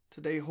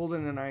Today,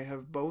 Holden and I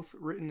have both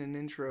written an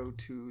intro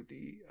to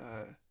the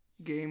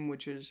game,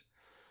 which is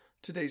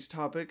today's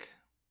topic.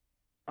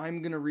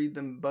 I'm going to read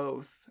them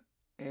both,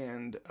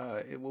 and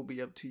it will be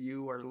up to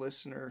you, our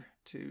listener,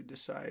 to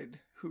decide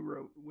who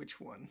wrote which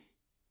one.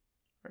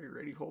 Are you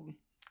ready, Holden?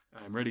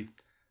 I'm ready.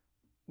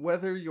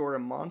 Whether you're a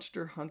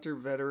Monster Hunter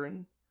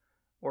veteran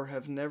or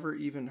have never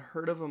even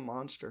heard of a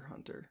Monster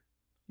Hunter,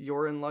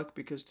 you're in luck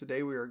because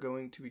today we are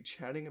going to be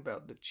chatting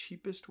about the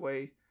cheapest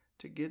way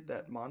to get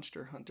that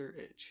Monster Hunter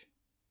itch.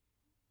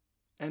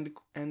 End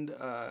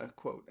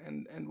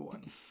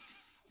one.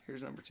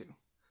 Here's number 2.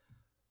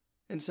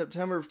 In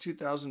September of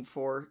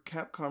 2004,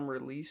 Capcom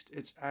released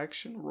its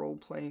action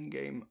role-playing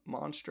game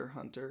Monster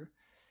Hunter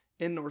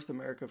in North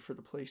America for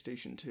the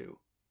PlayStation 2.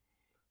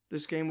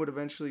 This game would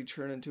eventually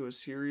turn into a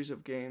series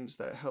of games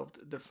that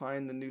helped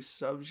define the new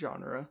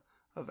subgenre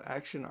of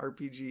action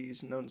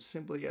RPGs known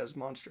simply as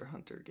Monster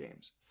Hunter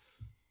games.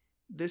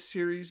 This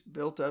series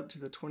built up to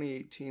the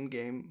 2018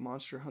 game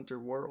Monster Hunter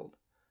World,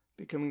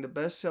 becoming the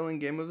best-selling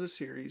game of the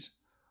series,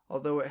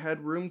 although it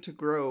had room to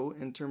grow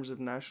in terms of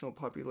national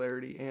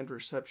popularity and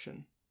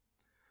reception.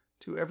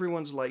 To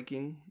everyone's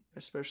liking,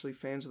 especially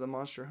fans of the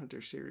Monster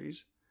Hunter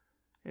series,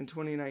 in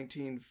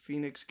 2019,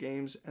 Phoenix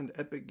Games and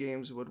Epic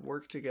Games would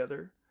work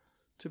together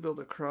to build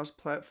a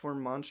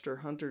cross-platform Monster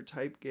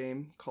Hunter-type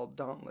game called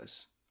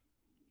Dauntless,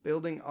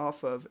 building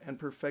off of and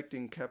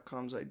perfecting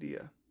Capcom's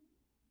idea.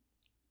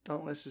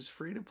 Dauntless is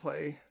free to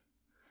play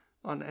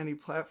on any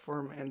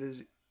platform and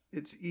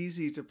it's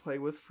easy to play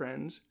with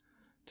friends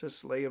to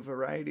slay a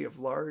variety of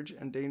large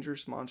and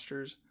dangerous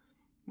monsters,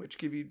 which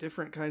give you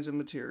different kinds of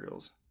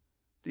materials.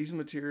 These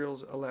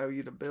materials allow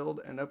you to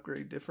build and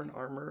upgrade different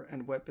armor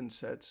and weapon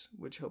sets,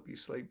 which help you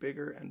slay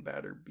bigger and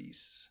badder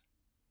beasts.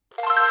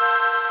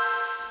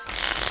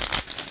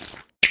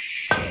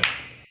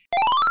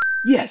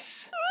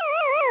 Yes!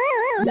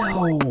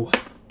 No!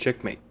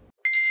 Checkmate.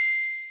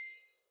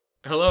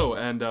 Hello,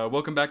 and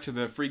welcome back to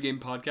the Free Game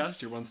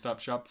Podcast, your one-stop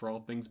shop for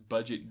all things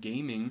budget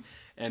gaming.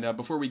 And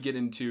before we get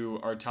into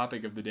our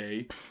topic of the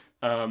day,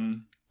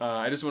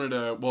 I just wanted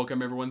to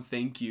welcome everyone.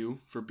 Thank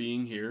you for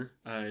being here.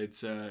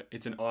 It's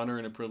an honor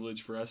and a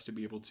privilege for us to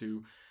be able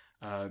to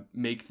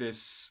make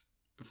this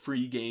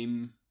Free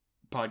Game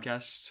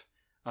Podcast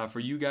for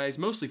you guys,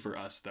 mostly for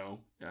us, though.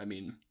 I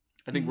mean,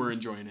 I think we're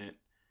enjoying it.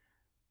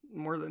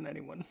 More than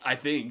anyone. I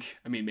think.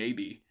 I mean,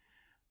 maybe.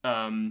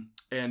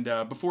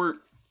 Before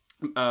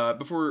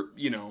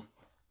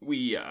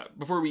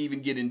we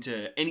even get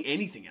into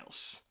anything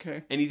else,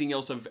 okay, anything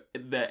else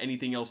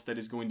that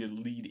is going to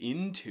lead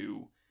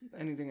into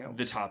anything else,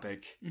 the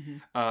topic,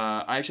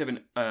 I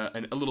actually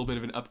have a little bit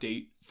of an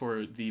update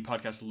for the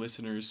podcast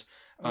listeners.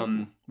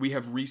 We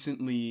have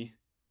recently,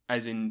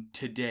 as in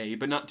today,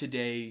 but not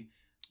today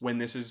when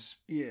this is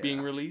being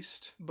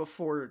released,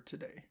 before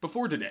today.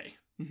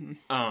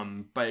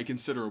 By a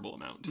considerable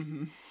amount,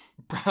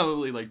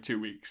 probably like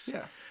 2 weeks.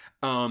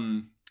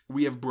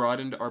 We have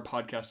broadened our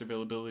podcast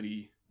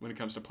availability when it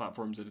comes to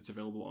platforms that it's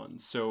available on.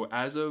 So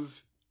as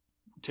of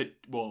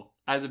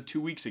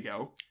 2 weeks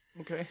ago,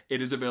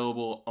 it is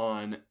available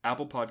on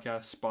Apple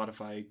Podcasts,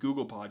 Spotify,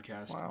 Google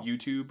Podcasts,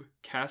 YouTube,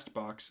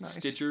 Castbox,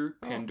 Stitcher,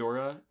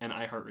 Pandora, and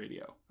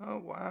iHeartRadio. Oh,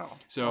 wow.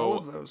 So all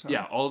of those, huh?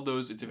 Yeah, all of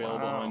those it's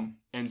available on.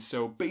 And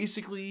so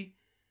basically,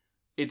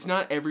 it's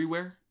not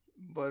everywhere,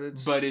 but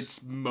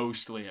it's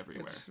mostly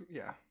everywhere.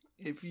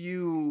 If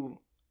you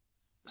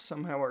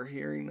somehow are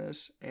hearing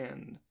this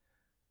and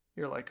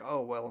you're like,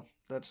 oh, well,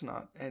 that's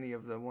not any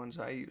of the ones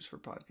I use for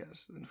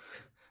podcasts, then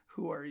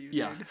who are you,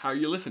 dude? How are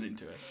you listening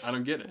to it? I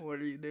don't get it. What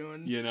are you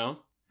doing? You know?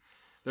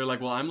 They're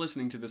like, well, I'm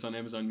listening to this on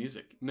Amazon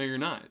Music. No, you're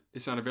not.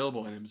 It's not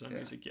available on Amazon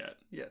Music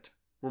yet.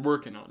 We're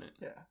working on it.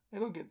 Yeah,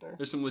 it'll get there.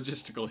 There's some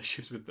logistical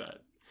issues with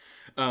that.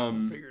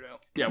 We'll figure it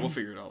out. Yeah, we'll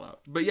figure it all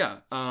out. But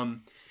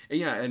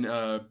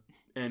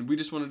and we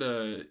just wanted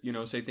to,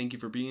 say thank you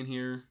for being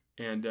here.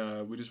 And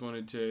we just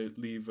wanted to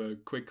leave a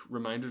quick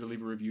reminder to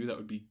leave a review. That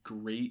would be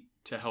great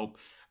to help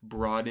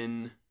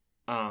broaden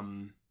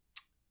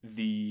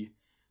the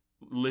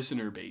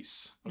listener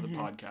base of the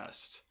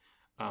podcast.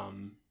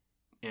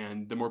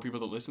 And the more people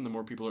that listen, the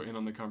more people are in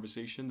on the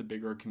conversation, the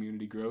bigger our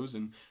community grows.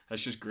 And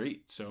that's just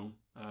great. So,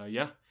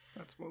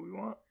 That's what we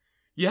want.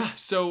 Yeah.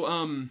 So,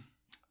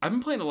 I've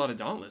been playing a lot of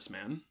Dauntless,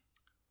 man.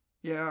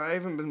 Yeah, I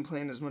haven't been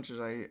playing as much as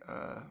I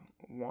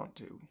want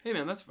to. Hey,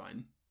 man, that's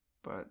fine.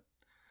 But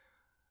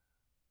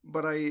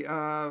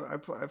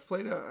I've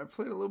played a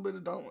little bit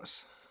of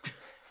Dauntless.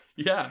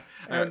 Yeah.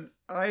 And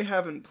I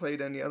haven't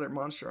played any other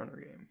Monster Hunter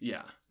game.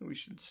 Yeah. We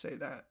should say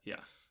that.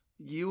 Yeah.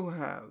 You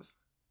have.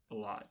 A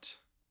lot.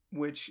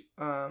 Which,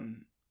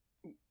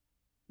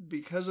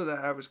 because of that,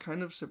 I was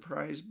kind of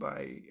surprised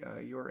by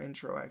your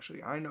intro,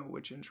 actually. I know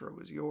which intro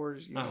was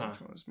yours. You know which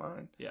one was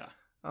mine. Yeah.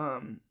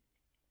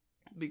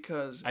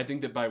 Because I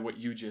think that by what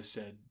you just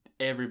said,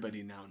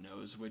 everybody now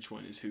knows which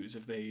one is whose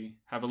if they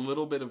have a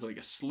little bit of like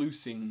a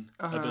sluicing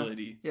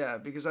ability. Yeah,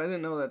 because I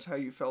didn't know that's how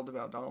you felt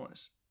about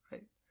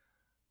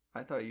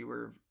I thought you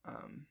were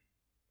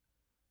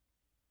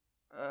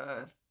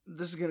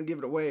this is gonna give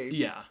it away.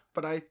 Yeah.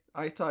 But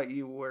I thought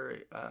you were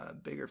a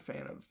bigger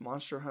fan of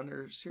Monster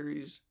Hunter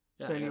series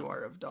than you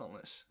are of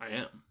Dauntless. I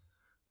am.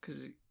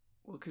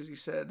 Because you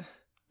said...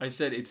 I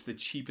said it's the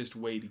cheapest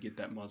way to get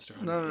that Monster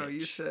Hunter No, itch.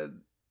 you said...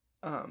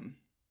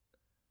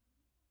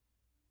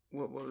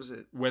 What was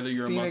it? Whether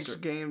you're Phoenix a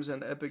Monster... Games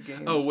and Epic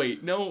Games. Oh,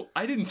 wait. No,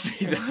 I didn't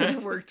say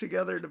that. Work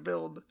together to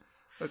build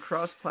a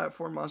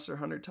cross-platform Monster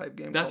Hunter type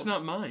game. That's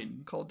not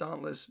mine. Called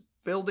Dauntless,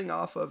 building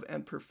off of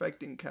and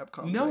perfecting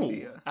Capcom's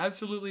idea. No,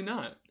 absolutely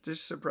not.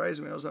 This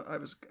surprised me.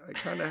 I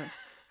kind of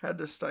had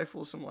to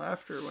stifle some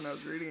laughter when I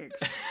was reading it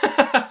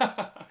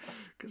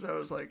because I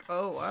was like,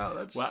 "Oh wow,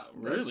 that's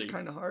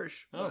kind of harsh."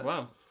 Oh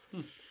wow.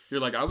 You're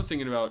like, I was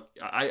thinking about.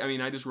 I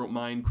mean, I just wrote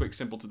mine quick,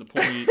 simple, to the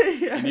point,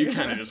 and you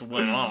kind of just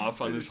went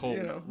off on this whole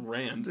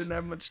rant. Didn't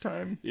have much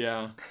time.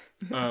 Yeah.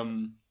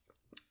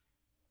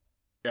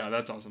 Yeah,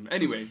 that's awesome.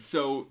 Anyway,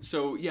 so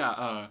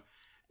yeah,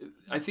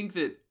 I think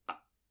that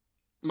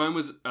mine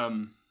was. I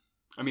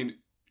mean,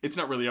 it's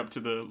not really up to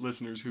the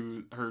listeners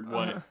who heard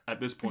what at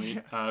this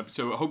point. Yeah.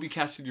 So I hope you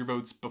casted your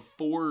votes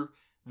before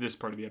this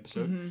part of the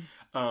episode.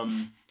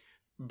 Mm-hmm.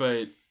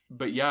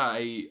 But yeah,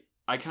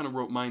 I kind of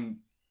wrote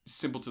mine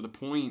simple to the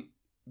point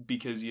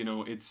because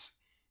it's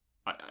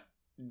I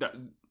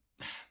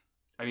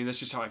mean that's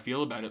just how I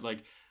feel about it.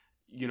 Like,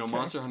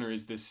 Monster Hunter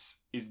is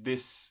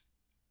this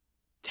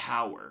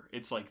tower.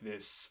 It's like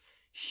this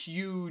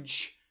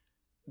huge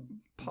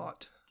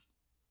pot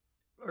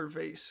or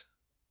vase.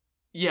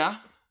 Yeah.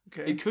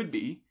 Okay. It could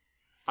be.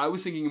 I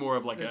was thinking more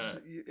of like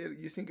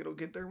you think it'll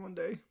get there one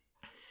day?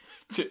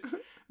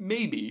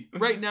 Maybe.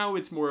 Right now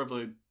it's more of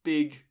a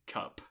big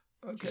cup.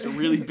 Okay. Just a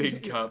really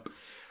big cup.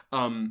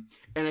 And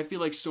I feel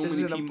like so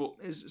many people...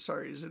 Is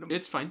it a...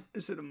 It's fine.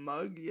 Is it a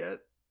mug yet?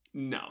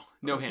 No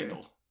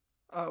handle.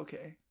 Oh,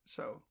 okay.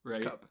 So,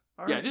 right? Cup.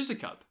 All right. Yeah, just a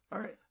cup. All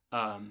right.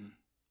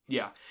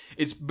 Yeah.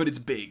 It's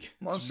big.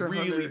 Monster it's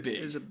really Hunter big.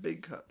 Is a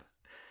big cup.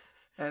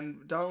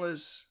 And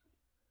Dauntless,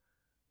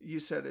 you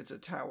said it's a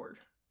tower.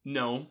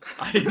 No,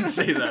 I didn't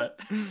say that.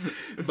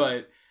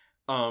 But,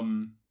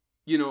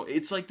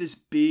 it's like this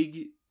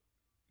big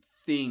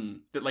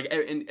thing that like,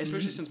 and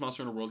especially since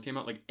Monster Hunter World came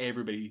out, like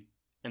everybody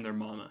and their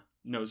mama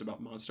knows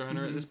about Monster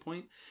Hunter at this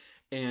point.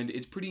 And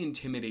it's pretty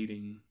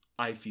intimidating,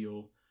 I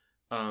feel,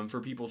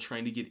 for people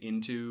trying to get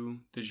into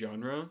the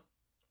genre,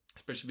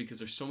 especially because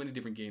there's so many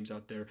different games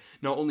out there.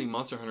 Not only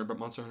Monster Hunter, but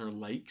Monster Hunter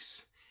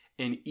likes,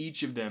 and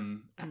each of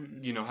them,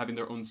 having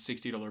their own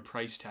 $60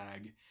 price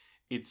tag.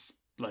 It's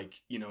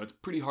like, it's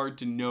pretty hard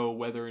to know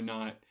whether or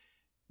not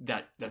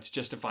that's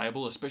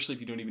justifiable, especially if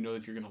you don't even know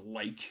if you're going to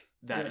like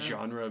that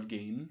genre of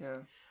game.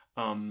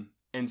 Yeah.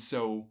 And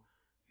so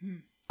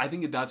I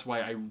think that's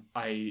why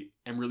I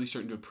am really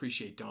starting to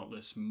appreciate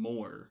Dauntless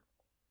more.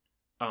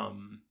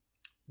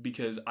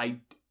 Because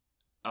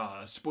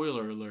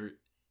spoiler alert,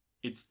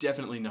 it's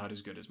definitely not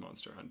as good as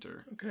Monster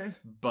Hunter. Okay.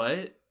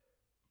 But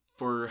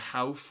for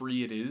how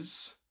free it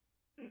is.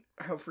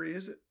 How free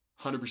is it?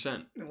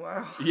 100%.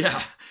 Wow.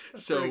 Yeah.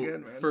 That's so pretty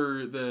good, man.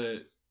 For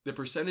the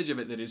percentage of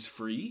it that is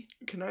free.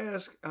 Can I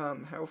ask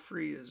how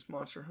free is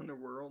Monster Hunter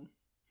World?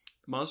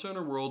 Monster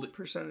Hunter World,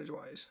 percentage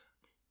wise,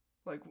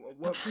 like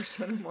what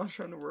percent of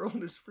Monster Hunter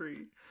World is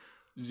free?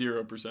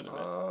 0% of it.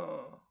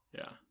 Oh.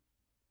 Yeah.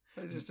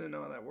 I just didn't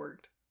know how that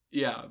worked.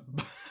 Yeah,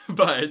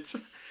 but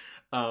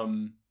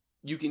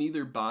you can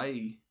either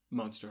buy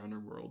Monster Hunter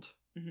World,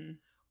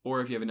 or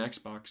if you have an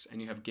Xbox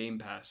and you have Game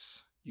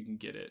Pass, you can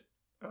get it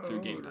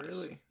through Game Pass.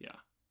 Really? Yeah.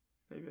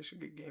 Maybe I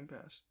should get Game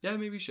Pass. Yeah,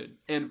 maybe you should.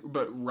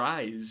 But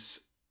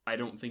Rise, I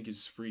don't think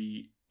is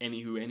free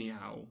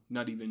anyhow.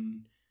 Not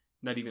even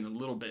a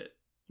little bit.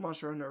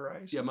 Monster Hunter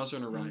Rise. Yeah, Monster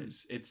Hunter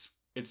Rise. It's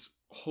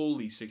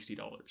wholly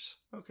 $60.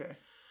 Okay.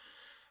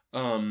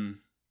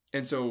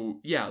 And so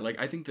yeah, like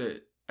I think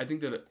that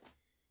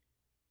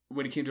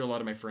when it came to a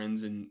lot of my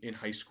friends in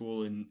high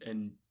school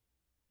and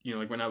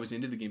like when I was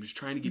into the game, just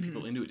trying to get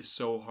people into it is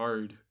so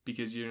hard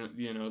because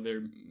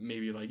they're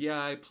maybe like, yeah,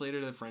 I played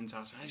it at a friend's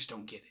house and I just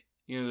don't get it.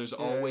 There's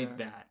always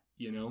that,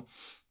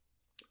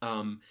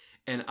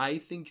 and I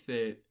think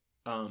that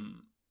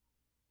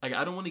like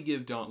I don't want to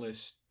give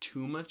Dauntless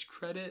too much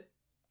credit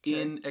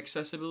in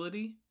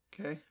accessibility.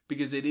 Okay.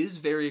 Because it is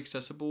very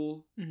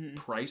accessible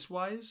price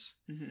wise.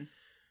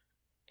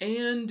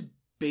 And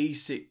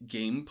basic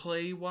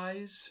gameplay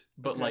wise,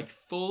 but like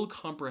full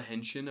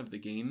comprehension of the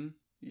game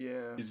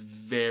is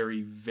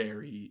very,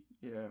 very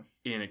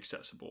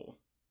inaccessible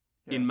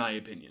in my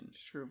opinion.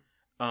 It's true.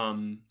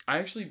 I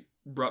actually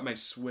brought my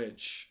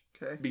Switch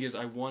because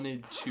I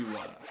wanted to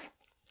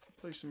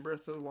play some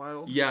Breath of the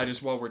Wild. Yeah,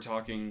 just while we're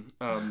talking.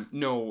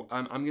 No,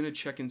 I'm gonna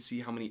check and see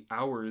how many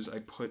hours I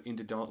put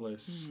into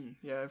Dauntless.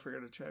 Yeah, I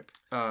forgot to check.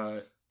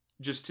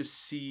 Just to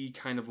see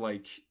kind of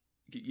like,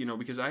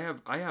 because I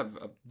have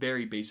a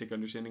very basic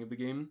understanding of the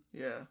game.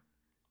 Yeah.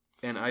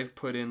 And I've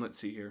put in, let's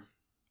see here.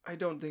 I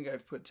don't think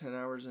I've put 10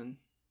 hours in.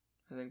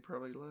 I think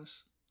probably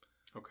less.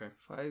 Okay.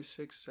 5,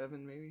 6,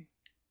 7 maybe.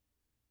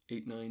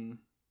 8, 9.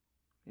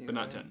 Yeah, but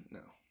not 10. No.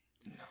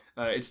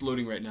 It's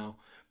loading right now.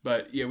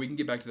 But yeah, we can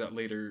get back to that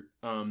later.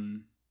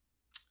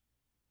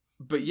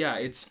 But yeah,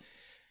 it's...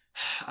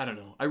 I don't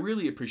know. I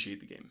really appreciate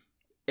the game.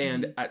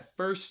 And at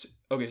first...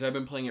 Okay, so I've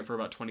been playing it for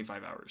about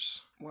 25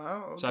 hours.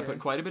 Wow, okay. So I put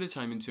quite a bit of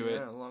time into it.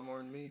 Yeah, a lot more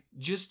than me.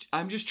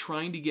 I'm just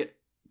trying to get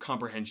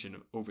comprehension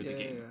over the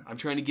game. Yeah. I'm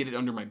trying to get it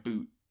under my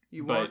boot.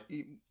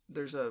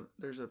 There's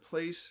a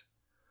place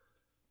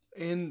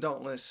in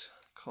Dauntless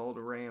called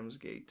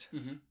Ramsgate.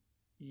 Mm-hmm.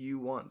 You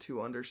want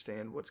to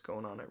understand what's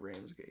going on at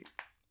Ramsgate.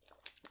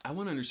 I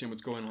want to understand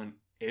what's going on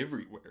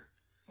everywhere.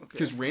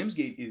 Because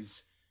Ramsgate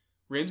is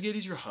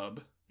your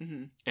hub,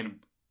 and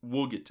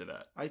we'll get to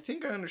that. I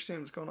think I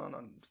understand what's going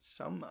on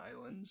some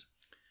islands.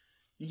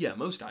 Yeah,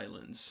 most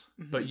islands.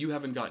 Mm-hmm. But you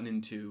haven't gotten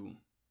into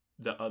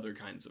the other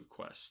kinds of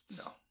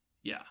quests. No.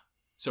 Yeah.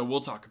 So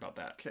we'll talk about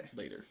that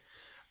later.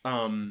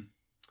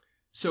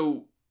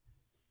 So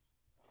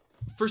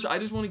first, I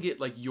just want to get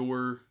like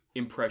your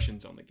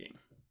impressions on the game.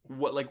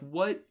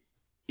 What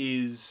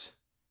is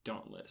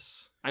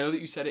Dauntless? I know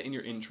that you said it in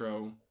your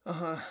intro.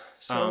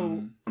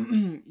 So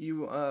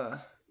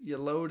you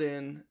load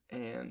in,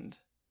 and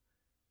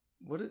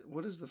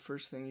what is the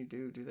first thing you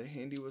do? Do they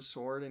hand you a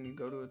sword and you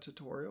go to a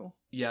tutorial?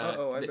 Yeah.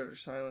 I better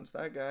silence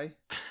that guy.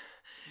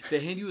 They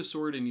hand you a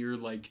sword and you're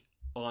like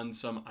on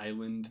some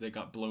island that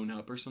got blown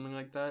up or something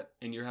like that,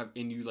 and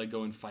you like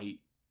go and fight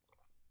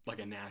like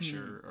a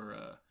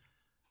Gnasher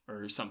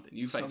or something.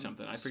 You fight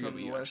something. I forget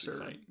what you actually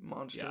fight.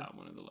 Monster. Yeah,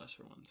 one of the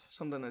lesser ones.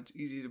 Something that's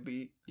easy to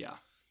beat. Yeah.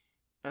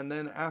 And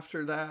then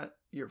after that,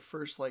 your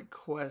first like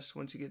quest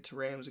once you get to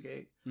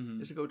Ramsgate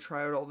is to go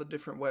try out all the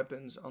different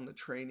weapons on the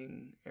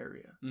training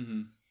area.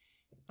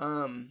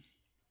 Mm-hmm.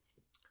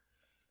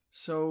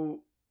 So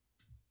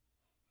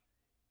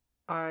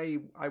I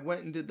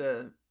went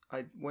and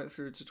I went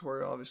through the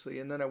tutorial obviously,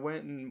 and then I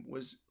went and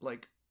was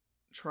like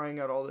trying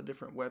out all the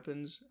different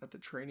weapons at the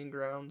training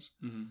grounds.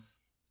 Mm-hmm.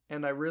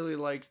 And I really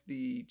liked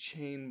the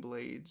chain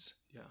blades.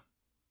 Yeah.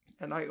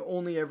 And I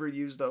only ever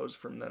used those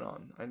from then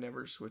on. I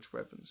never switched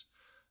weapons.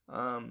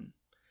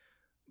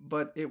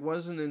 But it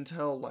wasn't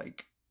until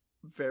like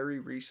very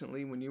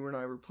recently when you and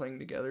I were playing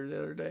together the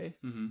other day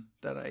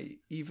that I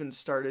even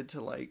started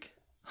to like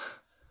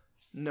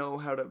know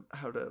how to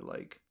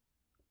like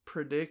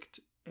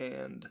predict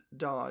and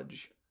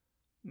dodge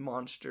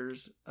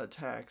monsters'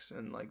 attacks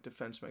and like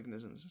defense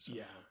mechanisms and stuff.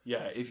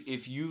 Yeah.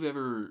 If you've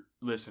ever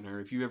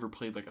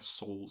played like a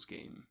Souls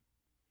game,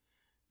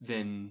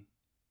 then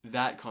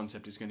that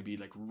concept is going to be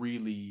like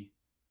really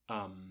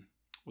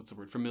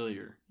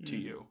familiar to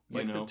you.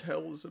 Like you know? The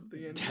tells of the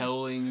enemy.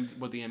 Telling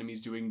what the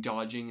enemy's doing,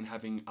 dodging, and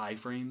having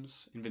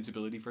iframes,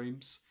 invincibility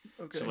frames.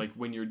 Okay. So like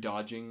when you're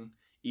dodging,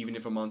 even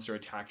if a monster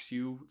attacks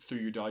you, through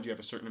your dodge you have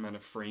a certain amount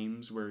of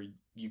frames where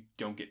you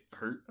don't get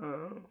hurt.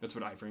 Oh. That's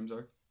what iframes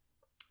are.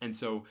 And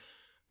so,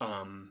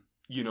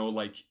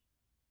 like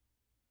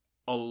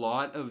a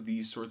lot of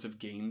these sorts of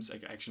games,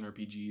 like action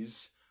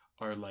RPGs,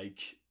 are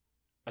like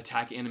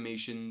attack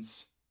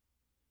animations,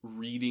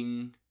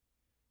 reading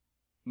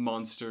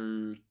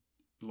monster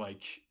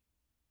like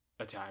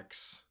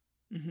attacks,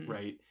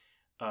 right?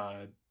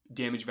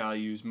 Damage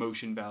values,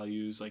 motion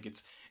values, like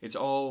it's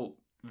all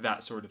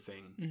that sort of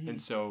thing.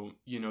 And so,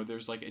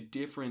 there's like a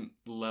different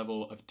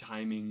level of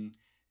timing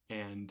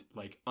and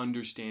like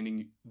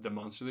understanding the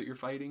monster that you're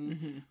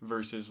fighting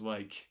versus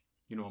like,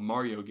 a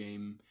Mario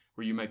game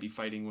where you might be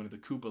fighting one of the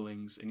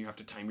Koopalings and you have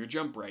to time your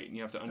jump right and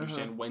you have to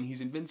understand when he's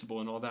invincible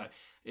and all that.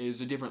 It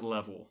is a different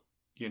level,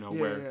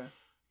 where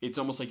it's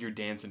almost like you're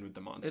dancing with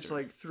the monster. It's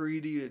like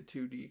 3D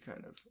to 2D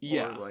kind of.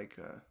 Yeah. Or like,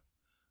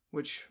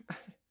 which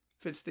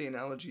fits the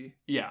analogy.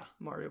 Yeah.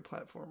 Mario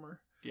platformer.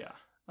 Yeah.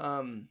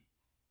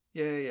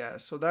 Yeah.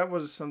 So that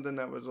was something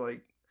that was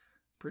like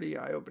pretty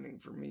eye-opening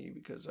for me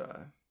because,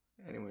 the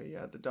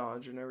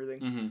dodge and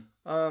everything.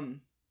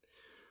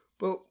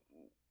 But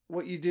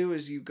what you do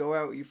is you go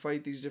out, you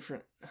fight these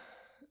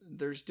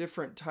there's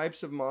different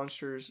types of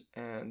monsters,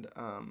 and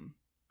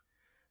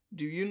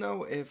do you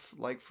know if,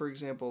 like, for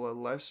example, a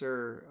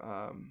lesser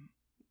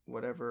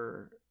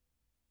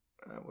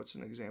what's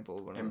an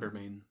example of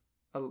Embermane.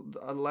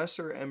 A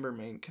lesser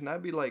Embermane, can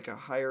that be like a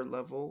higher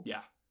level?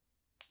 Yeah,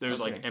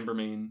 there's like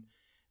Embermane,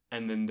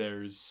 and then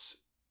there's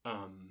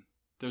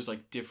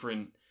like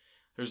different.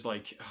 There's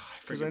like,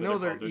 because I know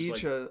they're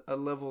each like a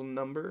level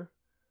number,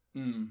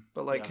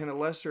 but like,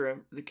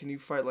 can you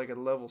fight like a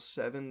level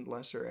 7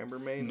 lesser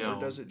Embermane,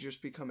 or does it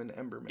just become an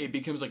Embermane? It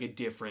becomes like a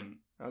different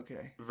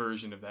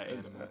version of that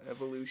animal,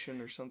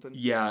 evolution or something.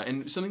 Yeah,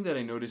 and something that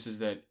I noticed is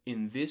that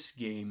in this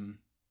game,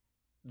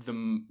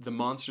 the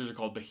monsters are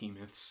called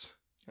behemoths.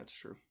 That's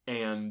true.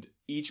 And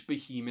each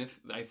behemoth,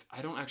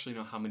 I don't actually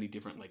know how many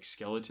different like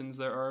skeletons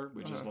there are,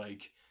 which is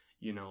like,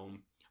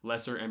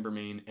 lesser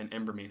Embermane and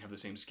Embermane have the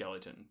same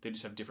skeleton. They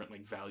just have different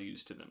like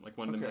values to them. Like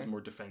one of them has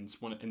more defense,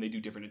 and they do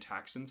different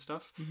attacks and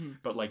stuff.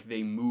 But like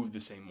they move the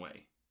same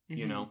way,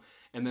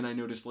 And then I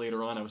noticed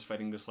later on I was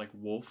fighting this like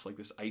wolf, like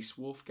this ice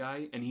wolf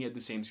guy, and he had the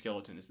same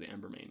skeleton as the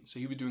Embermane. So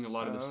he was doing a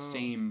lot of the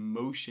same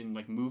motion,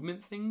 like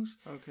movement things.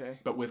 Okay.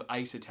 But with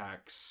ice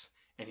attacks,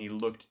 and he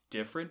looked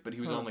different, but he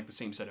was on like the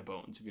same set of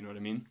bones. If you know what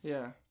I mean?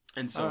 Yeah.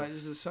 And so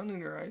is the sun in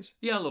your eyes?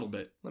 Yeah, a little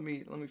bit. Let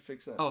me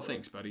fix that. Oh,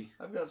 thanks, buddy.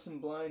 I've got some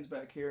blinds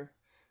back here.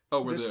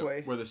 Oh, where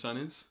the sun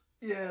is?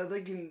 Yeah,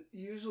 they can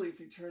usually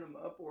if you turn them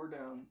up or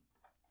down.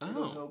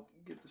 It'll help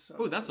get the sun.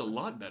 Oh, that's a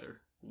lot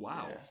better.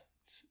 Wow.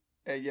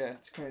 Yeah,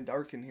 it's kind of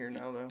dark in here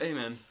now though. Hey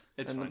man,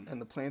 it's fine.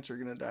 And the plants are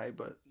gonna die,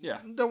 but yeah,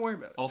 don't worry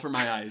about it. All for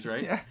my eyes,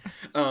 right? Yeah.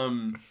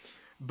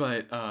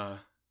 But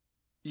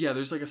yeah,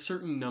 there's like a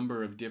certain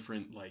number of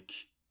different like.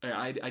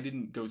 I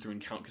didn't go through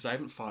and count because I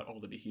haven't fought all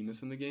the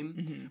behemoths in the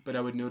game, but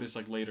I would notice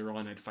like later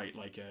on I'd fight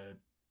like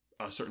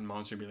a certain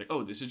monster and be like,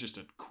 oh, this is just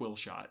a quill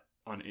shot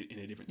in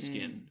a different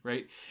skin,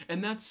 right?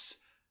 And that's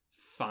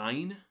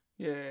fine.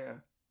 Yeah.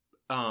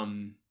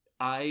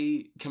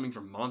 I coming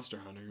from Monster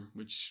Hunter,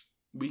 which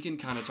we can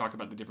kind of talk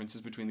about the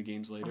differences between the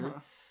games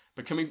later,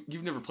 but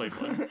you've never played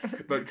one,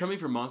 but coming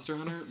from Monster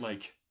Hunter,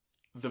 like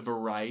the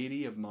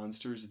variety of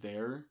monsters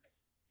there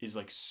is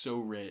like so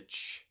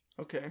rich.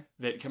 Okay.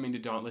 That coming to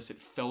Dauntless,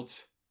 it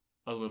felt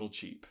a little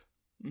cheap.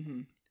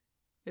 Mm-hmm.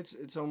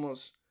 It's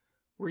almost.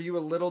 Were you a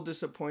little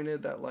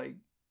disappointed that like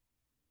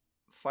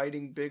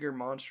fighting bigger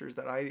monsters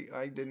that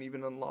I didn't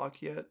even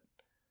unlock yet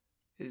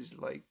is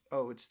like,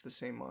 oh, it's the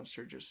same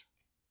monster, just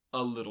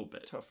a little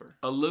bit tougher.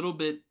 A little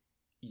bit,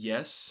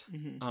 yes.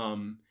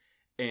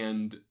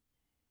 And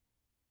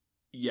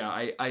yeah,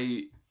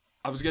 I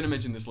was gonna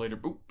mention this later.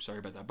 Oh, sorry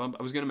about that bump.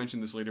 I was gonna mention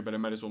this later, but I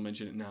might as well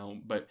mention it now.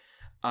 But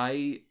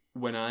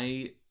when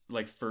I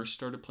like first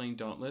started playing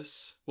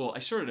Dauntless, well, I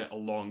started it a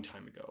long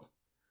time ago,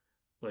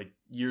 like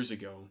years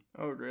ago.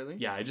 Oh, really?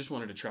 Yeah, I just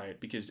wanted to try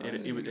it because it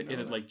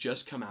had like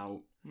just come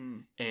out,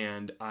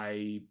 and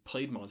I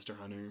played Monster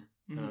Hunter,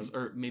 and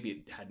or maybe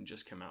it hadn't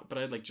just come out, but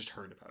I had like just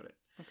heard about it.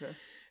 Okay.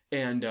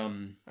 And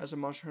as a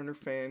Monster Hunter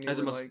fan,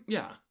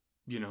 yeah,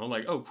 you know,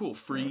 like, oh, cool,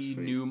 free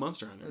new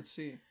Monster Hunter. Let's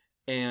see.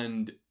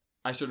 And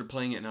I started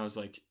playing it, and I was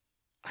like,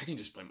 I can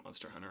just play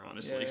Monster Hunter,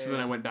 honestly. Yeah, so then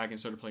I went back and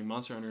started playing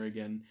Monster Hunter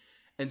again.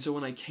 And so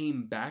when I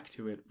came back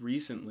to it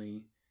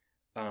recently,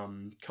 a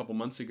couple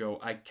months ago,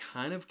 I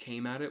kind of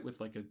came at it with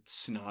like a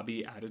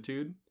snobby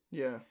attitude.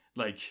 Yeah.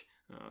 Like,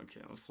 okay,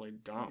 let's play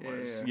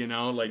Dauntless. You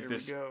know, like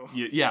this.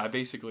 Yeah,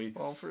 basically.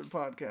 All for the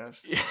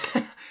podcast.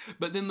 Yeah.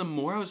 But then the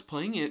more I was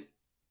playing it,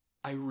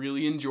 I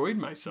really enjoyed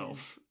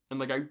myself. And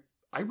like,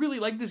 I really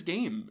like this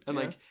game. And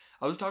like,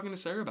 I was talking to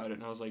Sarah about it,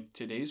 and I was like,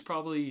 today's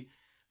probably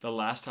the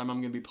last time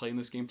I'm going to be playing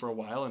this game for a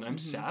while, and I'm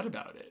sad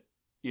about it.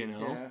 You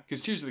know?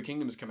 Because Tears of the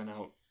Kingdom is coming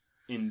out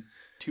in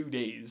 2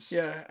 days.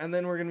 Yeah, and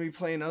then we're gonna be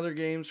playing other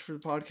games for the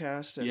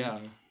podcast. And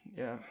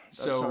yeah.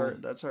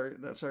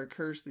 That's our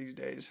curse these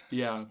days.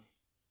 Yeah,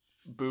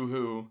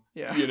 boo-hoo.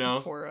 Yeah, you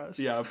know, poor us.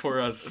 Yeah, poor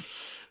us.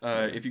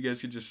 If you guys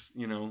could just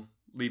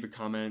leave a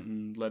comment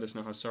and let us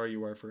know how sorry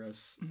you are for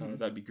us,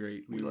 that'd be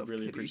great. We would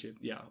really appreciate it.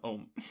 Yeah.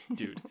 Oh,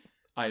 dude,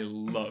 I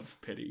love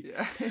pity.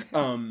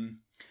 Yeah.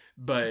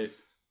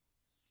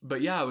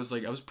 But yeah, I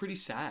was pretty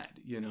sad,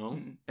 you know.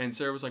 And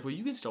Sarah was like, "Well,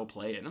 you can still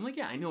play it." And I'm like,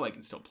 "Yeah, I know I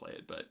can still play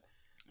it, but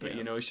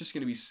you know, it's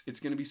gonna be so hard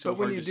to squeeze it in." But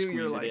when you do,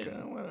 you're like,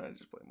 "Why don't I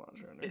just play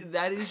Monster Hunter?"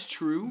 That is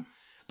true,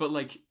 but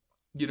like,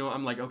 you know,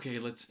 I'm like, okay,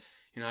 let's,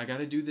 I got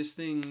to do this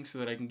thing so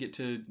that I can get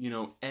to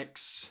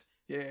X.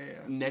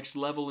 Next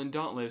level in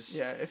Dauntless.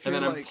 Yeah, if you're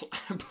and then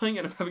I'm playing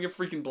it, I'm having a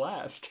freaking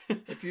blast.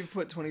 If you've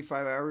put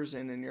 25 hours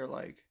in and you're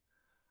like,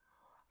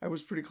 I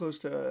was pretty close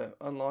to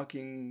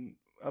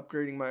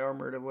upgrading my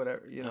armor to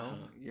whatever,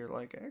 you're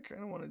like, I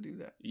kind of want to do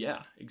that.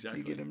 Yeah,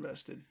 exactly. You get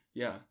invested.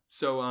 Yeah.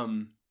 So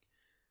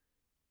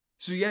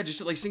yeah, just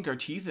to like sink our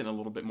teeth in a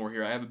little bit more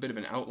here, I have a bit of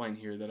an outline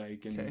here that I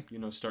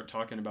can, start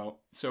talking about.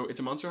 So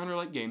it's a Monster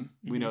Hunter-like game.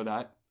 We know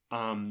that.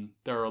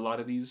 There are a lot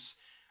of these,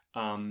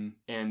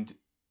 and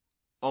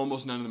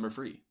almost none of them are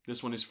free.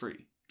 This one is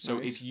free. So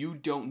if you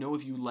don't know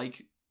if you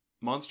like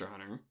Monster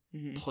Hunter,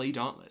 play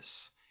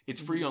Dauntless.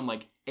 It's free on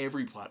like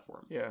every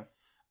platform. Yeah.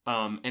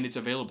 And it's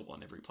available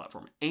on every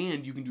platform.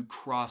 And you can do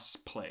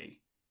cross-play.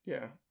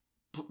 Yeah.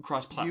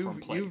 Cross-platform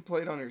play. You've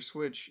played on your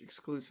Switch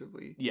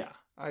exclusively. Yeah.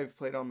 I've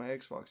played on my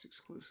Xbox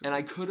exclusively. And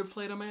I could have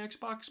played on my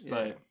Xbox,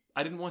 but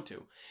I didn't want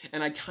to.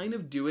 And I kind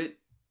of do it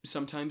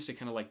sometimes to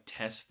kind of like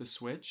test the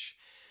Switch.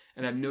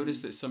 And I've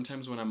noticed that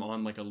sometimes when I'm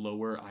on like a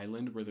lower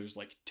island where there's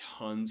like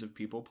tons of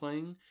people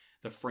playing,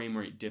 the frame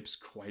rate dips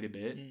quite a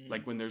bit.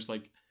 Like when there's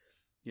like,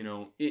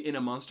 in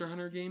a Monster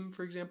Hunter game,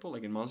 for example,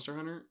 like in Monster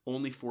Hunter,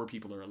 only 4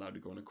 people are allowed to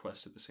go on a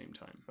quest at the same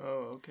time.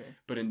 Oh, okay.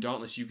 But in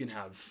Dauntless, you can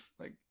have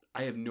like,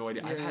 I have no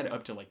idea. I've had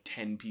up to like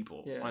 10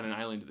 people on an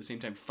island at the same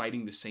time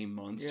fighting the same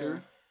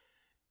monster.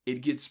 Yeah.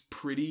 It gets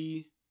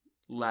pretty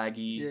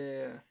laggy.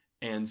 Yeah.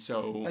 And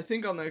so I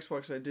think on the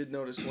Xbox I did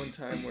notice one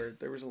time where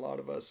there was a lot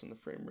of us and the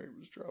frame rate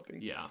was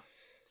dropping. Yeah.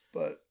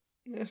 But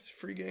it's a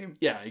free game.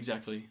 Yeah,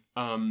 exactly.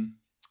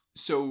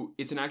 So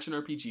it's an action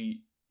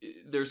RPG.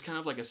 There's kind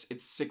of like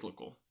it's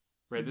cyclical,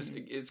 right? This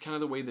it's kind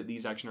of the way that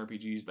these action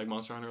RPGs like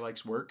Monster Hunter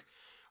likes work,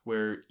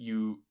 where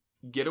you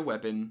get a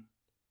weapon,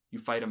 you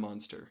fight a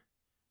monster.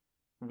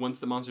 Once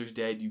the monster's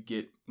dead, you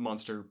get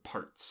monster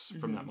parts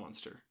from that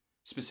monster,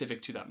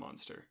 specific to that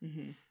monster.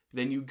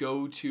 Then you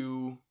go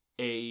to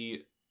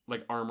a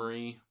like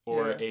armory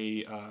or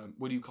a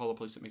what do you call a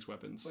place that makes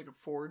weapons? Like a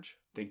forge.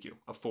 Thank you.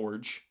 A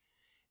forge.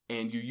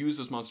 And you use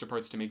those monster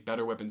parts to make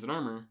better weapons and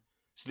armor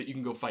so that you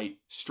can go fight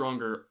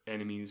stronger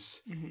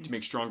enemies to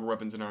make stronger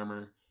weapons and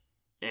armor.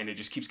 And it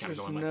just keeps kind of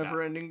going like that.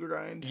 Never ending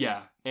grind.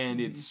 Yeah. And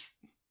it's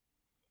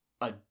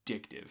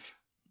addictive.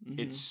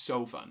 It's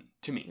so fun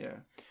to me. Yeah.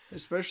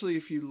 Especially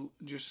if you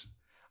just,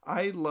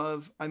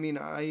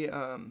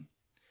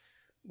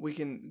 we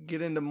can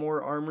get into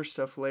more armor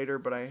stuff later,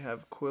 but I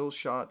have quill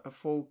shot, a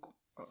full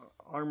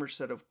armor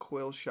set of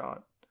quill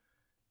shot,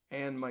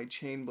 and my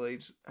chain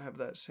blades have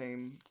that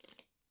same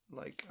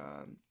like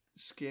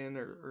skin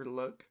or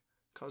look,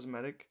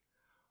 cosmetic.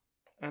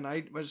 And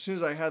as soon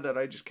as I had that,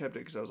 I just kept it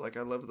because I was like,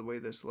 I love the way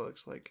this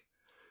looks. Like,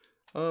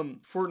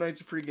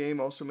 Fortnite's a free game,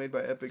 also made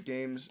by Epic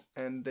Games,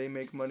 and they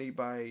make money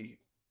by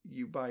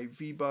you buy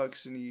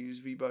V-Bucks and you use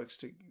V-Bucks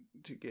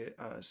to get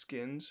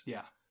skins.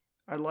 Yeah,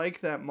 I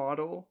like that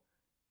model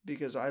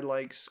because I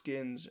like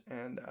skins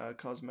and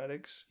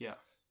cosmetics. Yeah,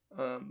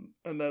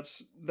 and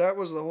that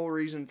was the whole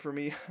reason for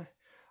me.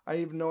 I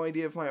have no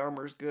idea if my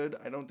armor is good.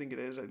 I don't think it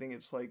is. I think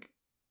it's like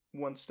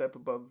one step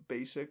above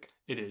basic.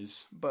 It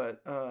is.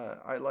 But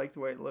I like the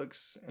way it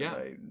looks. And yeah.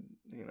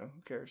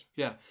 Who cares?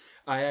 Yeah.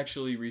 I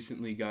actually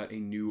recently got a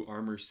new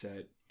armor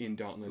set in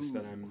Dauntless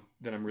that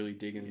I'm really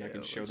digging. Yeah, I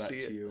can show that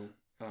to you.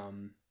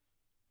 I'm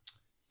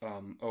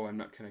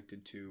not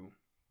connected to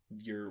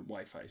your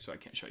Wi-Fi, so I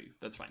can't show you.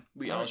 That's fine.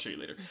 I'll show you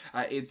later.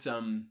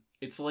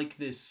 It's like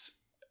this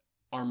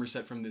armor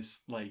set from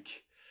this,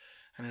 like,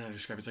 I don't know how to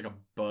describe it. It's like a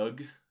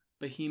bug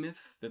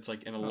behemoth that's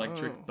like an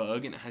electric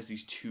bug, and it has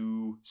these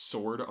two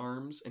sword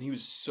arms, and he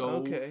was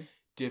so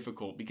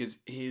difficult because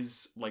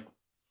his like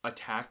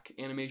attack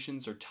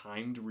animations are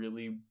timed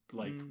really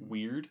like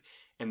weird,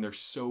 and they're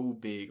so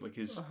big, like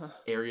his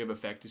area of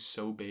effect is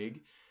so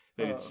big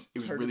that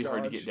it was really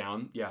hard to get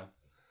down. Yeah.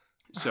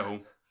 So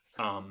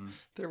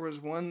there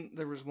was one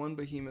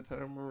behemoth, I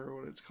don't remember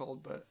what it's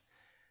called, but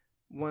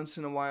once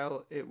in a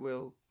while it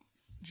will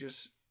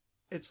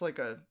it's like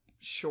a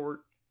short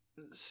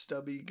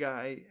stubby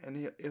guy,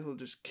 and he'll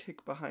just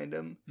kick behind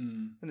him,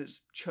 and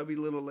his chubby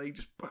little leg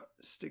just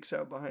sticks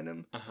out behind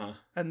him,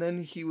 and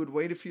then he would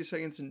wait a few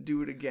seconds and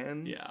do it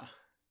again. Yeah.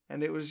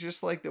 And it was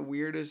just like the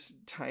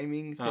weirdest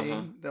timing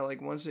thing that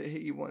like once it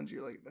hit you once,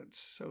 you're like, that's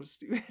so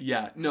stupid.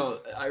 Yeah. No,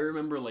 I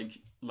remember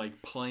like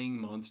playing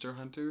Monster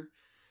Hunter.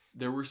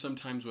 There were some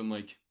times when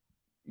like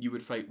you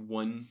would fight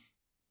one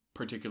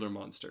particular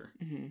monster.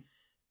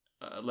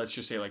 Let's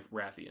just say like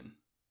Rathian,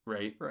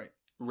 right? Right.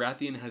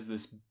 Rathian has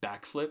this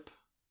backflip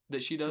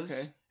that she does.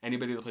 Okay.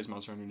 Anybody that plays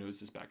Monster Hunter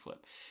knows this backflip.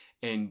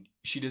 And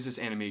she does this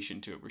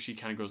animation to it where she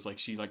kind of goes like,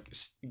 she like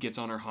gets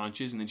on her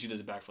haunches and then she does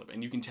a backflip.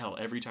 And you can tell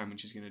every time when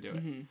she's going to do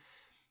it.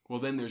 Well,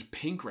 then there's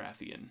Pink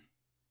Rathian.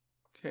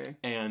 Okay.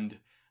 And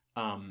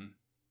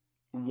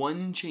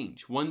one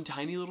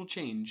tiny little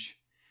change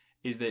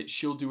is that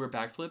she'll do her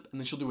backflip and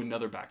then she'll do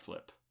another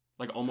backflip.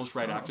 Like almost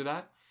right after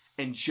that.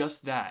 And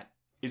just that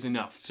is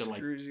enough to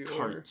like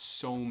cart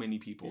so many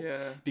people.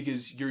 Yeah.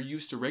 Because you're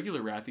used to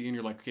regular Rathian and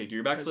you're like, okay, do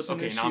your backflip.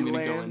 Okay, now I'm going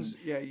to go in.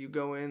 Yeah, you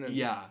go in. And...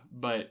 Yeah,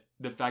 but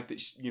the fact that,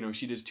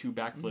 she does two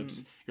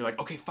backflips, you're like,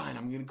 okay, fine,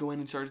 I'm going to go in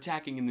and start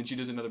attacking. And then she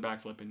does another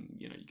backflip and,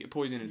 you get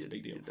poisoned. It's a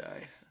big deal.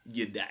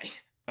 You die.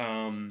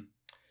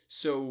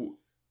 So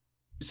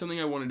something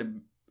I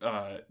wanted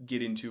to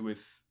get into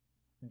with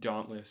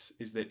Dauntless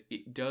is that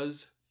it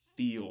does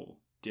feel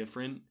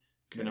different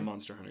than a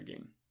Monster Hunter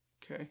game.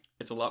 Okay.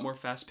 It's a lot more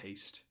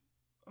fast-paced.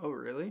 Oh,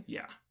 really?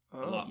 Yeah. A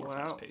lot more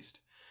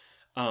fast-paced.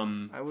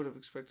 I would have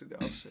expected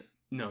the opposite.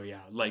 No, yeah.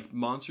 Like,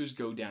 monsters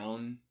go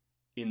down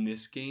in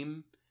this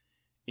game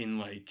in,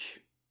 like,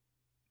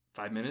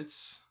 5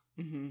 minutes,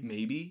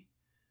 maybe.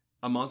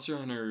 A Monster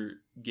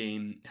Hunter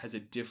game has a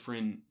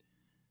different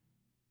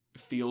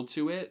feel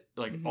to it,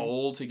 like,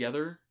 all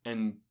together.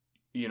 And,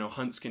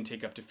 hunts can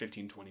take up to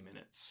 15, 20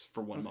 minutes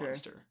for one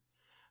monster.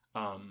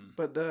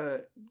 But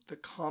the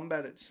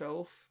combat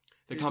itself...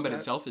 The combat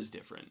itself is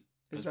different.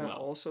 Is that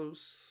also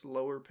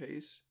slower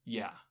pace?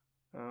 Yeah.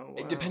 Oh,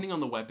 wow. Depending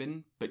on the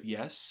weapon, but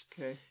yes.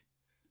 Okay.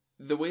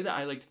 The way that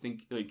I like to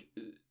think, like,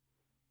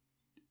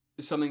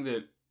 something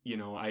that,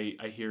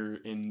 I hear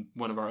in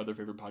one of our other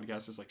favorite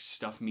podcasts is, like,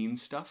 stuff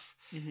means stuff.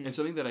 And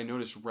something that I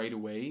noticed right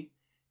away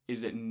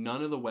is that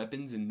none of the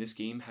weapons in this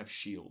game have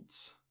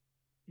shields.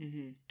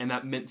 And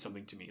that meant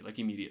something to me, like,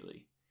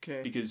 immediately.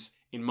 Okay. Because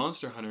in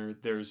Monster Hunter,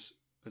 there's,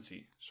 let's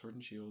see, sword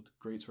and shield,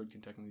 great sword can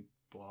technically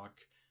block,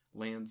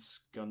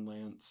 lance, gun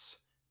lance,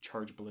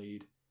 charge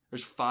blade.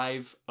 There's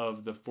 5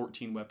 of the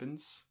 14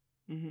 weapons.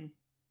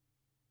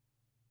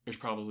 There's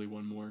probably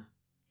one more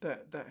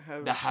that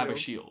have a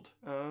shield.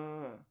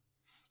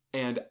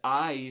 And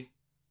I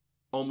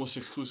almost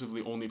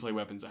exclusively only play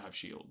weapons that have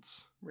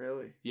shields.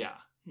 Really? Yeah.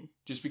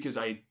 Just because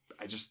I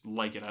just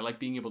like it. I like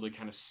being able to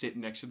kind of sit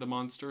next to the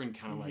monster and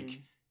kind of like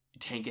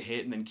tank a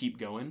hit and then keep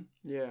going.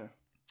 Yeah.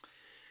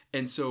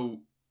 And so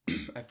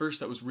at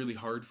first that was really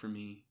hard for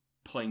me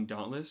playing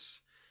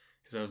Dauntless.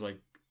 Because I was like,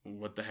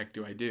 what the heck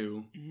do I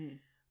do?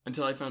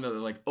 Until I found out that,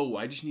 like,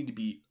 I just need to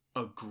be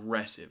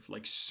aggressive,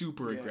 like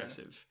super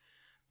aggressive.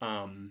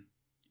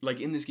 Like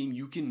in this game,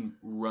 you can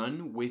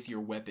run with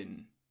your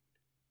weapon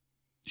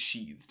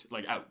sheathed,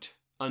 like out,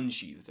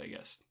 unsheathed, I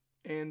guess.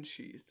 And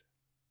sheathed,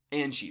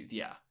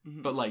 yeah.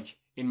 Mm-hmm. But like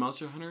in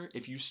Monster Hunter,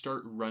 if you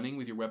start running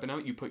with your weapon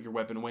out, you put your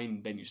weapon away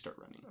and then you start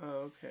running.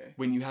 Oh, okay.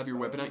 When you have your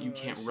weapon out, you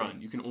can't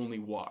run. You can only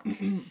walk.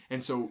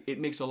 And so it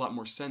makes a lot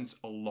more sense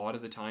a lot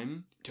of the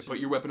time to put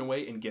your weapon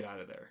away and get out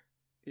of there.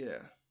 Yeah.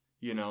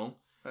 You know?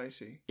 I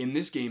see. In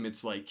this game,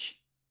 it's like,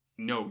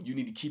 no, you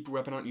need to keep your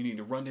weapon out. You need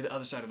to run to the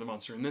other side of the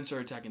monster and then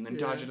start attacking, then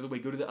dodge it out of the way,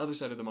 go to the other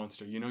side of the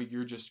monster. You know,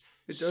 you're just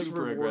it does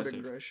super reward aggressive.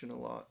 Aggression a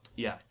lot.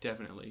 Yeah,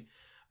 definitely.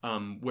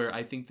 Where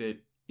I think that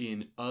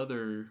in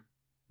other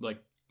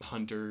like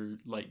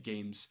hunter-like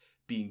games,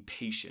 being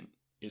patient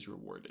is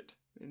rewarded.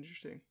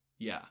 Interesting.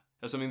 Yeah,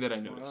 that's something that I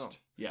noticed. Wow.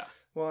 Yeah.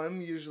 Well,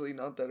 I'm usually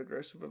not that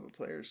aggressive of a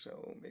player,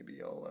 so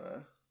maybe I'll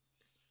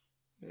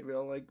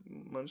like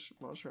Monster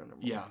Hunter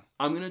more. Yeah,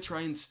 I'm gonna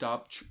try and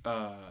stop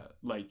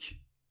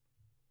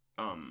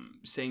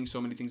saying so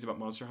many things about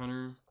Monster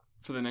Hunter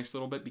for the next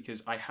little bit,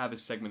 because I have a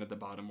segment at the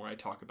bottom where I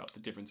talk about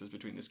the differences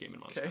between this game and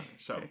Monster Hunter.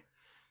 So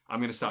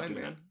I'm gonna stop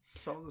doing that.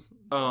 It's all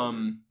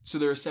so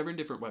there are 7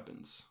 different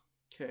weapons.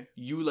 Okay.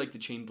 You like the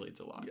chain blades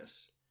a lot.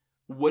 Yes.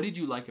 What did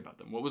you like about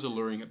them? What was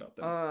alluring about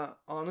them?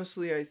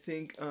 Honestly, I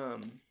think I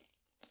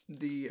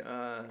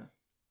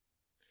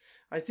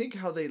think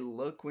how they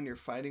look when you're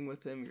fighting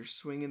with them, you're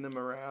swinging them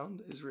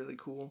around, is really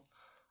cool.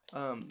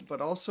 But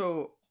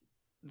also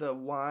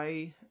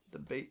I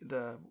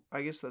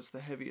guess that's the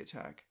heavy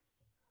attack,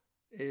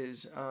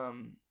 is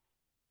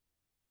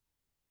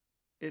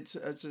it's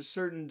a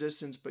certain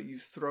distance, but you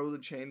throw the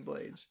chain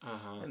blades,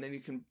 and then you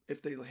can,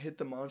 if they hit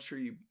the monster,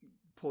 you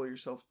pull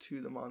yourself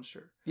to the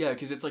monster. Yeah,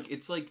 because it's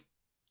like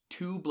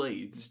 2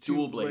 blades,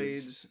 dual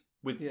blades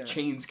with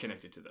chains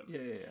connected to them.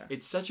 Yeah.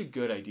 It's such a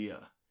good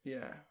idea.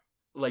 Yeah.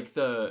 Like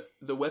the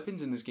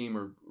weapons in this game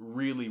are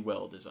really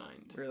well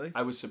designed. Really?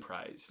 I was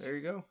surprised. There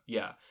you go.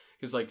 Yeah,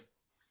 because like,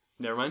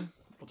 never mind.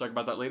 We'll talk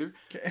about that later.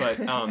 Okay.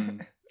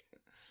 But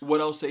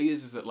what I'll say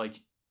is that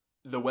like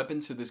the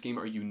weapons to this game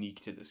are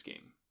unique to this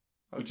game,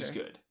 which is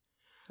good.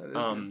 That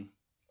is good.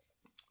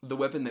 The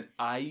weapon that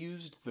I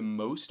used the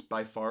most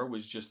by far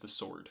was just the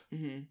sword.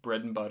 Mm-hmm.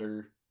 Bread and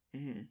butter.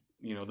 Mm-hmm.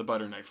 You know, the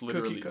butter knife.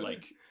 Literally,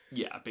 like,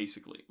 yeah,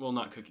 basically. Well,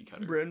 not cookie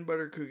cutter. Bread and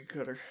butter cookie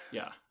cutter.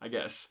 Yeah, I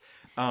guess.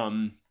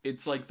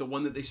 It's like the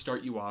one that they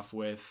start you off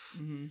with.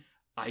 Mm-hmm.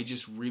 I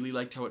just really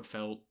liked how it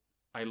felt.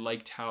 I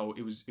liked how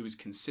it was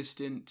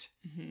consistent.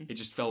 Mm-hmm. It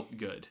just felt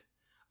good.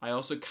 I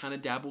also kind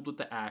of dabbled with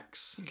the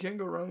axe. You can't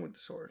go wrong with the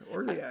sword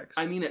or the axe.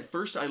 I mean, at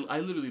first, I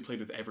literally played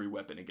with every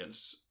weapon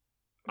against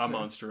a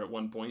monster at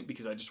one point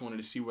because I just wanted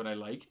to see what I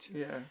liked.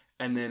 Yeah.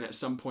 And then at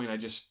some point, I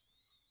just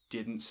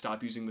didn't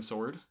stop using the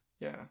sword.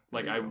 Yeah.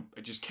 Like, I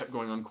just kept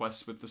going on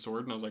quests with the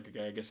sword, and I was like,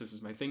 okay, I guess this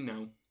is my thing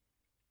now.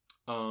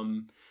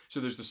 So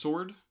there's the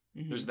sword.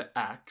 Mm-hmm. There's the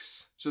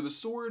axe. So the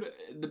sword,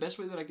 the best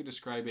way that I could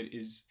describe it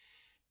is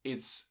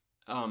it's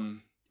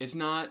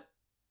not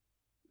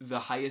the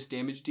highest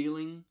damage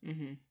dealing.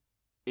 Mm-hmm.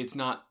 It's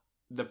not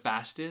the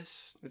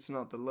fastest. It's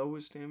not the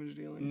lowest damage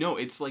dealing. No,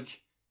 it's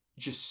like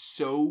just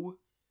so,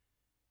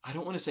 I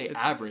don't want to say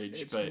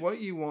average, but it's what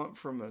you want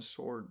from a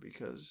sword,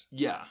 because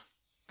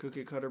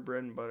cookie cutter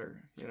bread and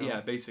butter, you know?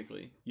 Yeah,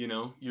 basically. You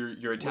know,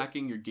 you're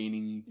attacking, you're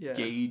gaining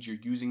gauge, you're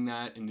using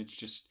that, and it's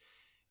just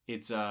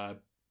it's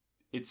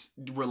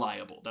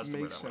reliable. That's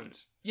the word I wanted.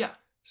 Yeah.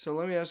 So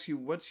let me ask you,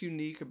 what's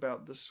unique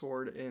about the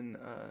sword in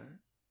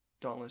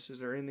Dauntless? Is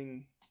there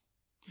anything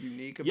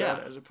unique about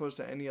it as opposed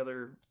to any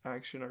other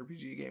action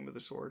RPG game with a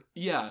sword?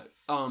 Yeah.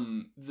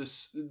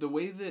 The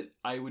way that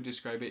I would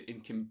describe it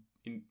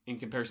in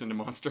comparison to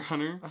Monster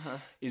Hunter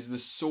is the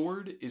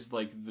sword is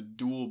like the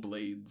dual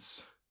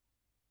blades.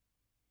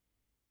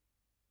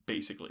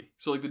 Basically.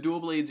 So like the dual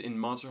blades in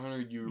Monster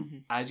Hunter,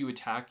 as you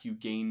attack, you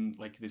gain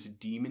like this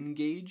demon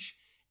gauge,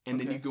 and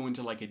then you go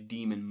into like a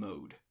demon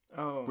mode.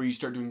 Oh. Where you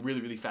start doing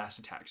really, really fast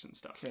attacks and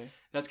stuff. Okay.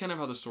 That's kind of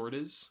how the sword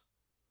is.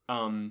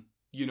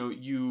 You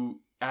know,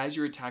 as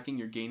you're attacking,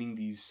 you're gaining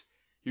this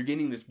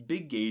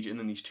big gauge and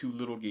then these 2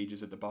 little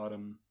gauges at the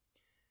bottom.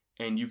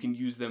 And you can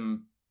use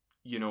them,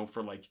 you know,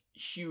 for like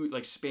huge,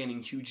 like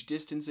spanning huge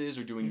distances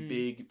or doing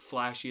big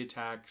flashy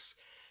attacks.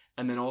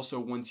 And then also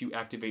once you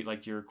activate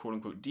like your quote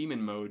unquote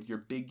demon mode, your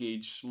big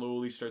gauge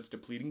slowly starts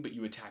depleting, but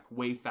you attack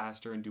way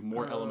faster and do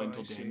more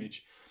elemental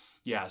damage.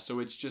 Yeah, so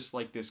it's just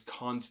like this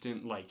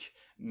constant like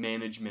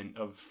management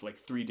of like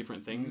 3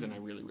 different things, and I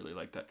really, really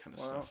like that kind of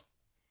stuff.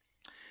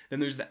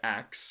 Then there's the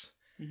axe.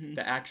 Mm-hmm.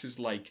 The axe is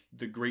like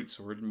the great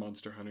sword in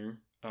Monster Hunter.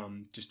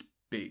 Just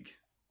big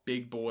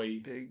boy,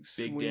 big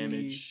swingy,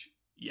 damage.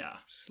 Yeah,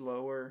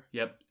 slower.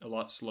 Yep, a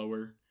lot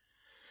slower.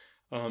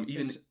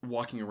 Even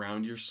walking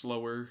around, you're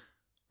slower.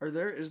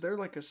 Is there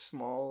like a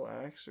small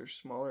axe or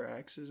smaller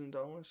axes in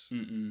Dauntless?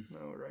 Mm-mm.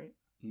 No, right?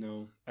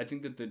 No, I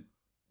think that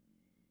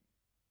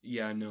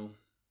no.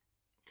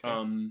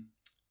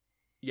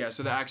 Okay.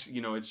 So the axe,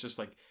 you know, it's just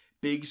like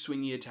big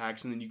swingy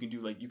attacks, and then you can do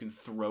like, you can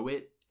throw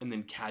it and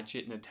then catch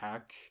it and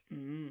attack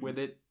with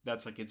it.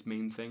 That's like its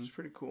main thing. It's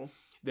pretty cool.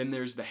 Then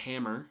there's the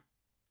hammer.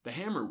 The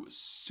hammer was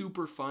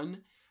super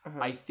fun.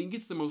 I think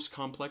it's the most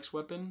complex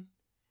weapon.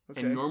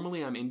 Okay. And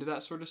normally I'm into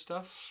that sort of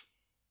stuff.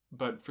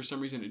 But for some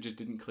reason, it just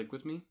didn't click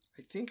with me.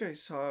 I think I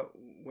saw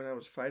when I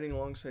was fighting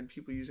alongside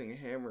people using a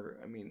hammer.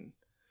 I mean,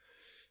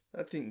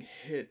 that thing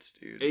hits,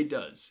 dude. It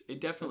does.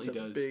 It definitely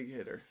does. It's a big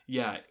hitter.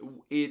 Yeah.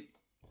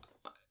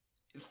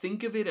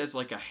 Think of it as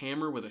like a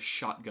hammer with a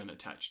shotgun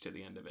attached to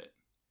the end of it.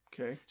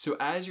 Okay. So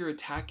as you're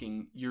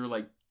attacking, you're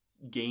like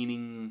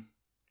gaining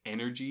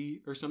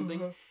energy or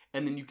something.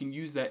 And then you can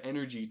use that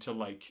energy to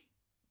like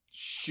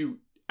shoot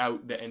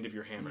out the end of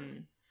your hammer.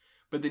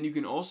 But then you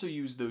can also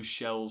use those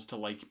shells to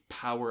like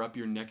power up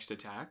your next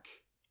attack.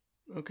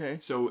 Okay.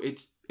 So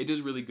it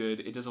does really good.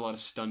 It does a lot of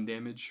stun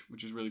damage,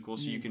 which is really cool.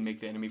 So you can make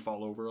the enemy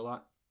fall over a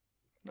lot.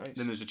 Nice.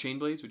 Then there's the chain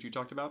blades, which you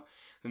talked about.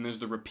 Then there's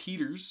the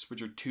repeaters,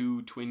 which are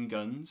 2 twin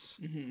guns.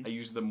 I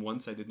used them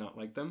once. I did not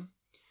like them.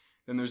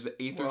 Then there's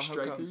the Aether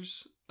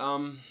Strikers.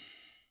 I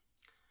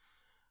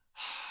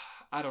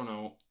don't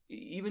know.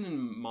 Even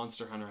in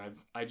Monster Hunter,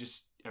 I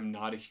just am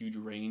not a huge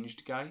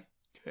ranged guy.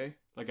 Okay.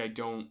 Like I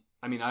don't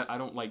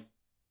like.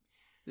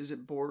 Does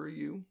it bore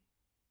you?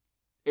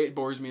 It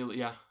bores me,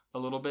 yeah, a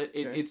little bit.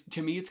 It's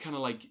to me, it's kind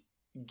of like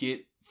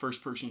get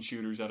first-person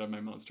shooters out of my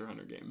Monster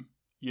Hunter game.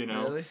 You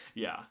know? Really?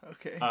 Yeah.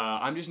 Okay.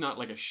 I'm just not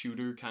like a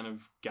shooter kind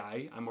of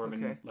guy. I'm more of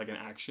an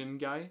action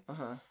guy.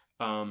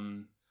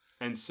 And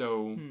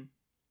so,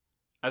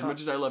 as much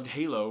as I loved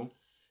Halo,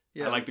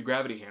 I like the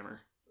gravity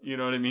hammer. You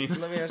know what I mean?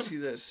 Let me ask you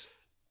this: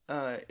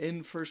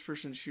 in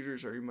first-person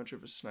shooters, are you much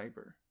of a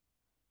sniper?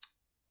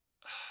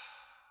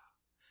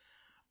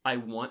 I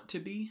want to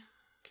be.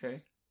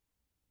 Okay.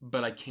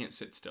 But I can't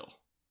sit still.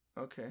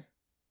 Okay.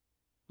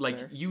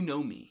 Like, you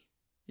know me.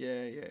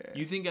 Yeah.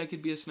 You think I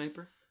could be a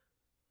sniper?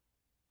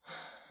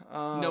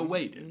 No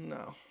way, dude.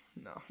 No.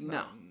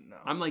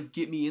 I'm like,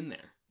 get me in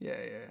there. Yeah.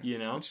 You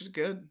know? Which is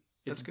good.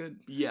 That's good.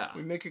 Yeah.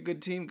 We make a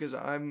good team because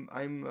I'm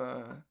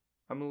a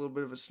little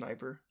bit of a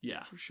sniper.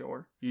 Yeah. For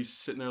sure. He's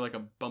sitting there like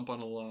a bump on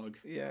a log.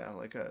 Yeah,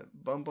 like a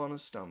bump on a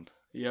stump.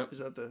 Yep. Is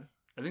that the...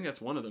 I think that's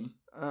one of them.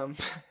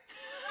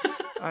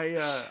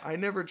 I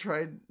never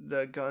tried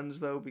the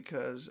guns though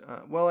because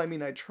I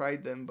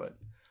tried them, but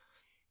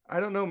I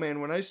don't know,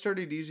 man. When I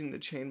started using the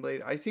chain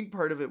blade, I think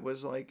part of it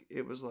was like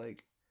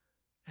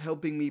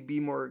helping me be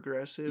more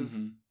aggressive,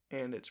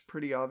 and it's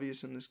pretty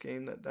obvious in this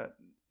game that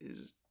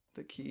is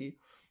the key.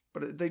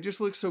 But they just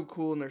look so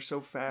cool and they're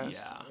so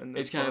fast. Yeah, and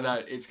it's kind of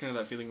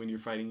that feeling when you're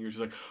fighting. You're just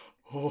like,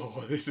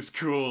 oh, this is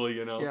cool,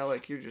 you know? Yeah,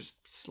 like you're just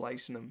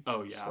slicing them.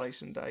 Oh yeah,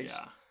 slice and dice.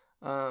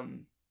 Yeah.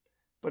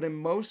 But in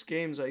most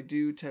games, I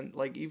do tend,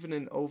 like, even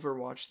in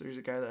Overwatch, there's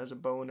a guy that has a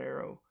bow and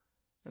arrow,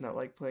 and I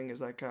like playing as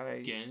that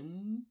guy.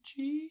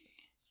 Genji?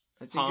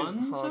 I think it's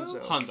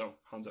Hanzo.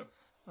 Hanzo.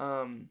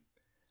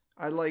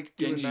 I like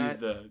doing Genji that. is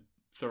the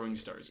throwing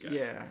stars guy.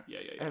 Yeah.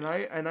 And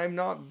I'm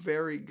not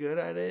very good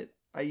at it.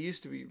 I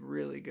used to be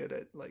really good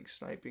at, like,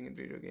 sniping in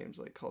video games,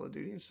 like Call of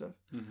Duty and stuff.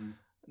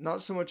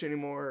 Not so much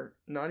anymore.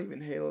 Not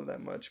even Halo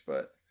that much,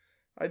 but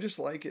I just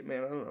like it,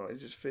 man. I don't know. It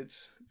just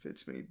fits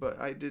me.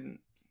 But I didn't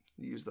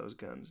use those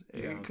guns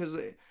because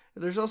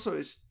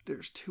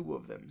there's 2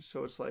 of them,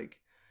 so it's like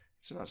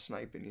it's not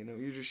sniping, you know,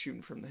 you're just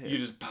shooting from the hip. You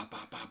just pop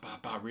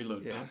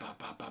reload,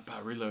 pop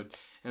reload,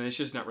 and it's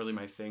just not really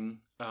my thing.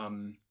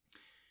 Then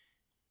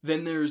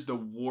there's the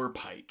war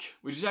pike,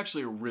 which is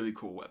actually a really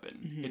cool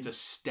weapon. It's a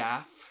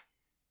staff,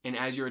 and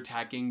as you're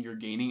attacking, you're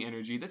gaining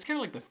energy. That's kind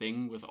of like the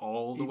thing with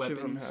all the weapons.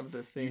 Each of them have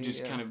the thing. You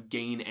just kind of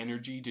gain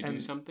energy to do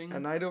something.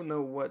 And I don't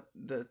know what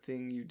the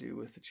thing you do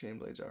with the chain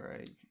blades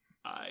are.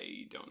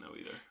 I don't know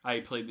either.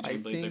 I played the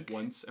chain blades like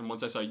once, and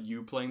once I saw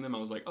you playing them, I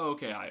was like, oh,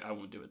 okay, I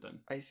won't do it then.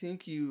 I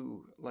think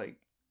you, like,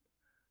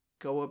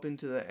 go up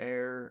into the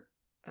air,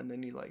 and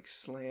then you, like,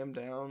 slam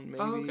down,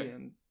 maybe,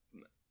 and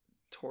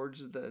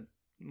towards the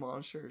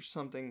monster or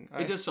something.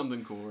 It does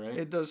something cool, right?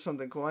 It does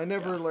something cool. I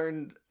never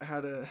learned how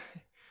to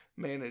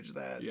manage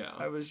that. Yeah.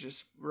 I was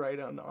just right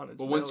on its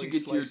belly, once you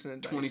get to your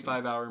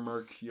 25-hour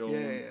mark,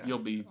 you'll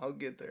be... I'll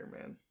get there,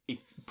 man.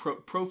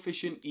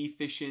 Proficient,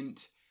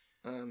 efficient...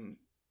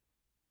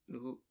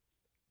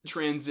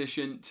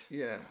 Transition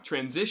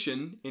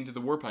into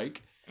the war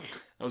pike.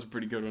 That was a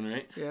pretty good one,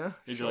 right? Yeah.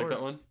 Did you like that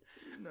one?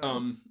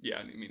 No.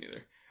 Yeah, me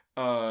neither.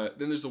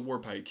 Then there's the war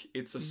pike.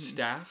 It's a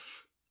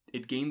staff.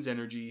 It gains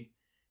energy,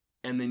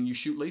 and then you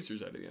shoot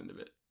lasers out of the end of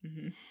it,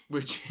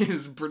 which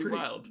is pretty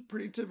wild.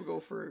 Pretty typical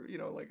for, you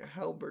know, like a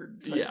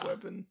halberd type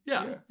weapon.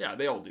 Yeah.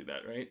 They all do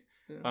that, right?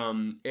 Yeah.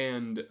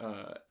 And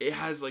it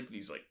has like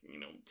these, like, you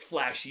know,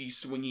 flashy,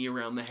 swingy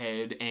around the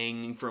head,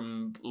 Aang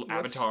from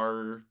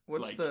Avatar.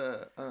 What's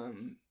the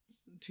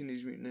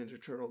Teenage Mutant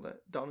Ninja Turtle,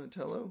 that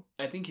Donatello?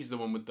 I think he's the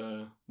one with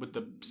the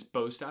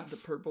bow staff. The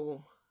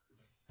purple.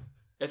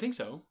 I think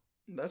so.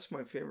 That's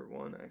my favorite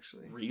one,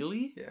 actually.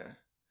 Really?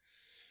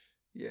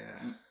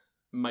 Yeah.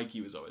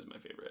 Mikey was always my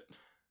favorite.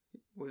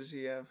 What does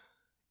he have?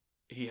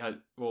 He had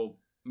what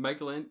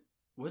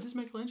does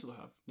Michelangelo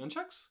have?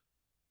 Nunchucks?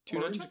 2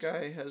 Orange nunchucks?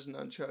 guy has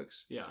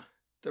nunchucks. Yeah.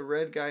 the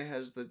red guy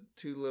has the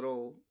 2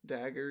 little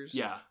daggers.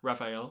 Yeah,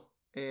 Raphael.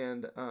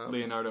 And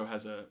Leonardo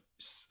has a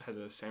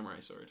samurai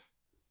sword.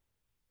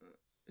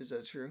 Is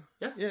that true?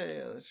 Yeah.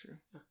 Yeah, that's true.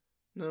 Yeah.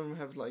 None of them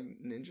have like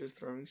ninja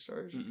throwing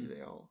stars. Or do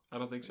they all? I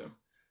don't think so.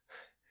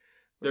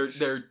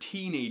 They're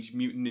teenage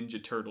mutant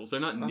ninja turtles. They're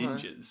not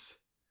ninjas.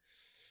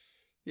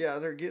 Yeah,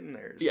 they're getting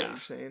there. Is what you're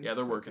saying. Yeah,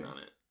 they're working on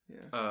it.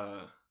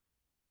 Yeah.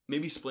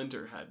 Maybe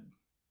Splinter had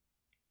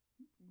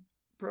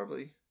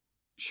probably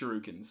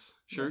shurikens.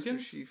 Master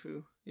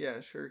Shifu. Yeah,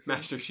 shurikens.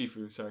 Master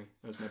Shifu. Sorry,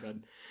 that was my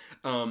bad.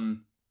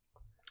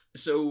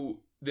 So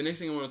the next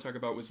thing I want to talk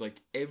about was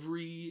like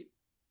every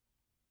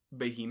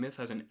behemoth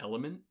has an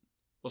element.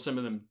 Well, some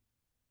of them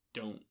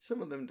don't.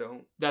 Some of them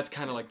don't. That's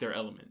kind of like their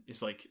element.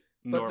 It's like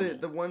normal.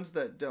 But the ones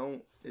that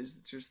don't is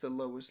just the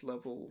lowest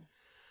level.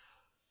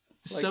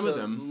 Like some of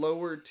them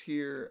lower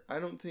tier. I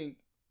don't think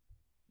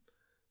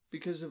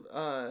because of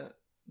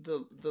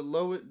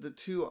the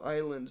 2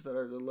 islands that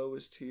are the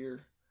lowest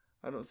tier.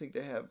 I don't think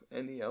they have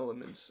any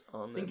elements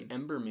on them. I think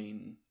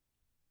Embermane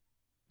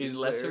is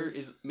lesser.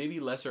 Is maybe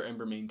lesser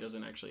Embermane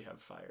doesn't actually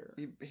have fire.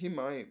 He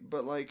might,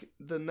 but like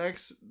the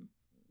next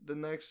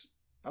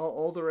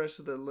all the rest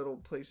of the little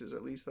places,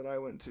 at least that I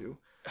went to,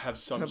 have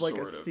like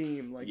a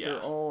theme. Like they're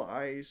all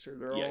ice or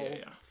they're all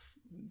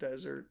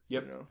desert.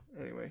 Yep. You know.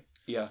 Anyway.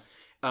 Yeah.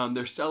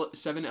 There's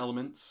 7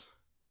 elements.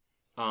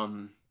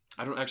 I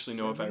don't actually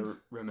know if I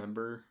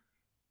remember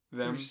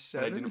them.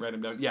 I didn't write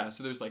them down. Yeah.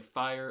 So there's like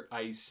fire,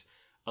 ice,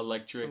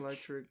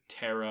 electric,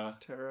 terra,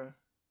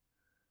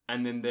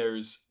 and then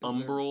there's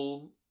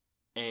umbral,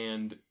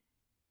 and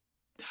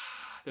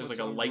there's like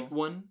a light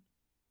one,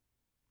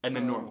 and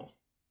then normal.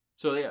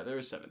 So yeah, there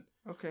is 7.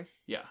 Okay.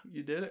 Yeah.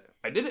 You did it.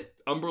 I did it.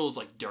 Umbral is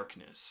like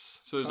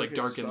darkness. So there's like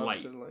dark and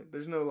light.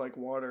 There's no like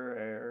water,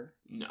 air.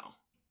 No.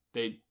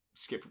 They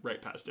skip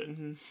right past it.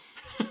 Mm-hmm.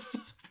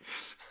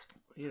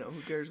 You know,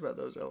 who cares about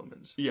those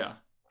elements? Yeah.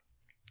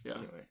 Yeah.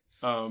 Anyway.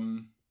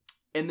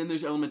 And then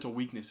there's elemental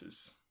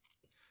weaknesses.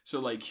 So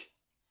like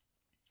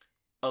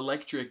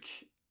electric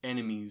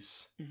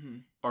enemies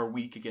are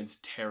weak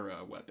against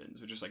terra weapons,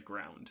 which is like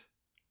ground.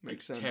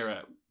 Makes like sense.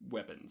 Terra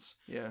weapons.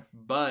 Yeah.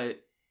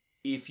 But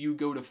if you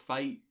go to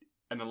fight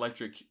an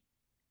electric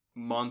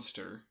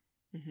monster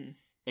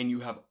and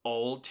you have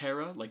all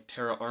terra, like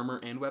terra armor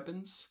and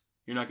weapons,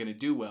 you're not going to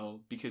do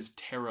well because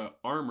terra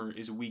armor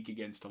is weak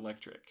against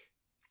electric.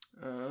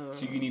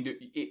 So you need to,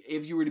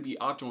 if you were to be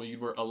optimal, you'd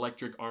wear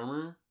electric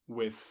armor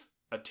with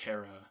a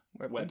terra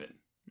weapon.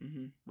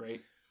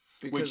 Right?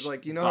 Because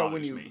like, you know how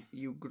when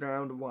you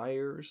ground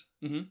wires?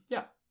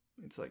 Yeah.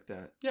 It's like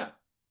that. Yeah.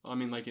 I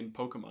mean, like in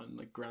Pokemon,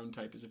 like ground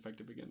type is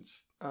effective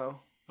against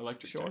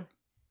electric type.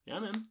 Yeah,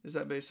 man. Is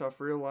that based off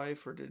real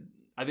life or did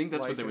I think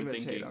that's what they were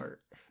thinking.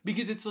 Art?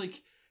 Because it's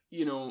like,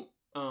 you know,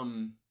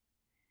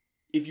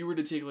 if you were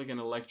to take like an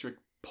electric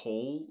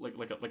pole,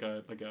 like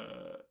a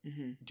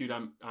dude,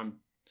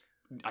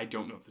 I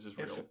don't know if this is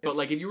real, but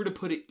like if you were to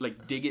put it,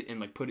 like dig it and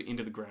like put it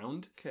into the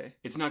ground,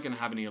 it's not going to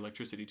have any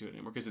electricity to it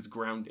anymore because it's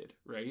grounded,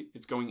 right?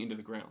 It's going into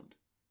the ground.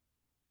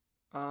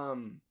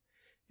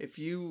 If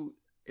you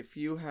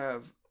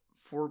have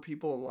 4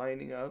 people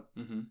lining up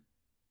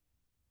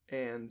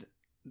and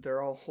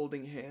they're all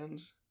holding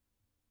hands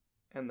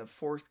and the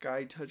 4th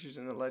guy touches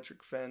an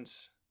electric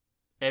fence,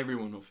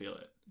 everyone will feel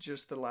it.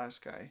 Just the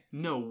last guy.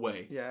 No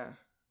way. Yeah,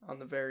 on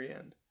the very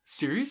end.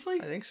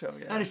 Seriously? I think so,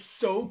 yeah. That is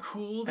so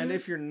cool, dude. And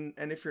if you're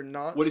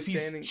not what if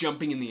he's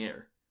jumping in the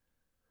air?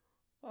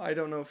 I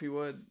don't know if he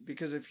would,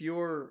 because if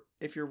you're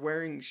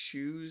wearing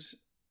shoes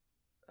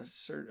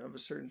of a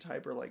certain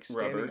type or like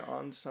standing rubber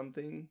on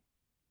something,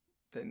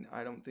 then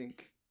I don't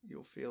think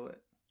you'll feel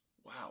it.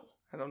 Wow.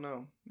 I don't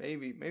know.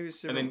 Maybe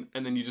similar.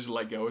 And then you just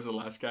let go as the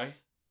last guy.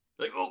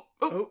 Like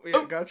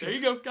gotcha. There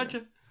you go,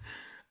 gotcha.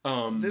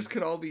 This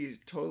could all be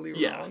totally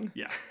wrong.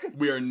 Yeah.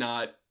 We are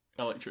not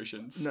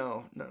electricians.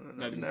 No.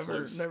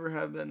 Never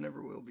have been,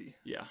 never will be.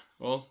 Yeah.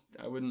 Well,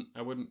 I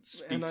wouldn't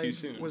speak too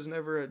soon. Was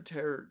never a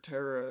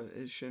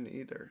Terra-ition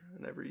either.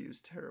 I never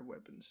used Terra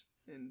weapons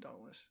in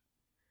Dauntless.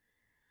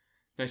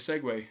 Nice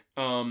segue.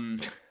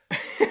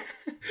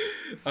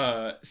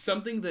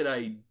 Something that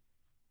I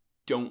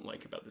don't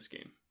like about this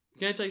game.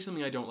 Can I tell you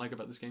something I don't like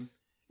about this game?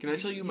 Can I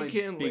tell you my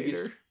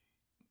biggest... Later.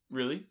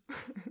 Really?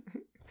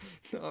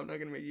 No, I'm not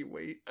going to make you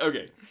wait.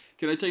 Okay.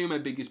 Can I tell you my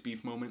biggest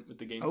beef moment with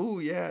the game? Oh,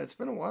 yeah. It's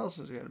been a while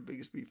since we had a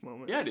biggest beef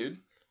moment. Yeah, dude.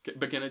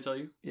 But can I tell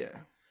you? Yeah.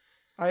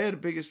 I had a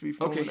biggest beef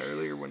moment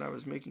earlier when I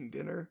was making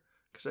dinner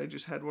because I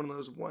just had one of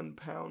those 1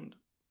 pound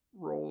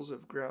rolls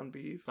of ground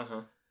beef.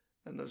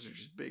 And those are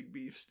just big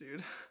beefs,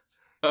 dude.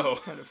 Oh.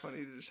 It's kind of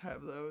funny to just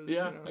have those.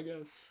 Yeah, you know? I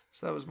guess.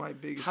 So that was my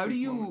biggest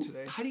beef moment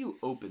today. How do you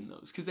open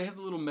those? Because they have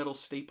the little metal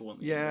staple on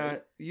them. Yeah,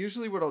 right?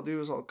 Usually what I'll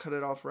do is I'll cut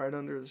it off right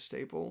under the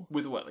staple.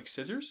 With what, like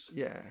scissors?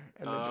 Yeah,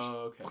 and then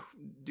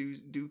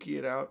just dookie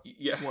it out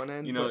one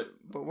end. You know,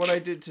 but what I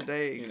did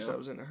today, because I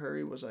was in a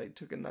hurry, was I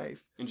took a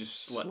knife and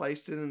just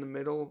sliced it in the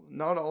middle,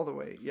 not all the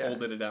way. Yeah,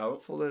 folded it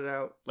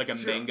out. Like a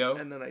mango?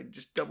 And then I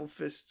just double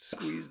fist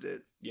squeezed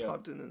it,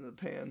 popped it into the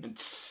pan. And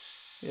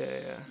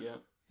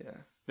Yeah.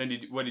 Then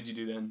what did you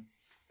do then?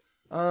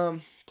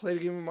 Played a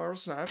game of Marvel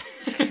Snap.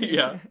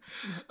 Yeah.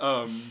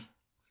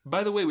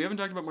 By the way, we haven't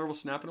talked about Marvel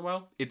Snap in a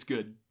while. It's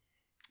good.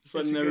 Just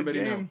letting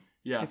everybody know.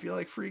 Yeah. If you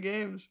like free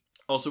games.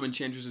 Also,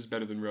 Enchantress is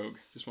better than Rogue.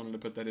 Just wanted to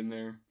put that in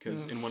there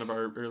because in one of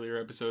our earlier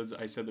episodes,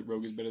 I said that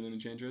Rogue is better than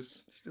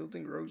Enchantress. Still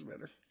think Rogue's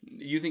better.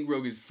 You think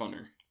Rogue is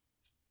funner?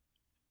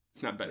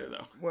 It's not better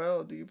though.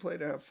 Well, do you play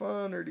to have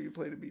fun or do you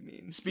play to be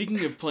mean?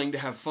 Speaking of playing to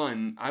have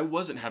fun, I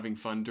wasn't having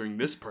fun during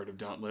this part of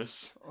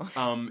Dauntless.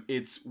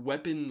 It's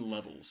weapon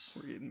levels.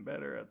 We're getting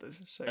better at the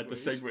segues. At the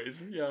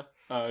segues,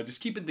 yeah.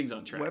 Just keeping things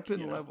on track.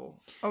 Weapon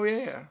level. Oh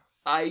yeah.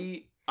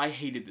 I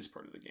hated this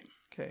part of the game.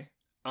 Okay.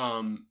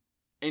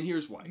 And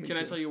here's why. Can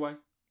I tell you why?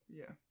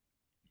 Yeah.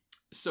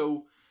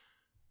 So,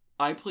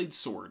 I played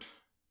Sword.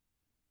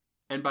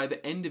 And by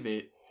the end of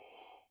it,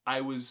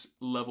 I was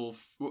level...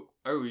 Oh,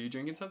 were you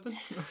drinking something?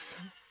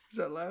 Is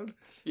that loud?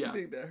 Yeah. I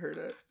think that hurt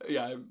it.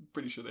 Yeah, I'm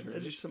pretty sure they heard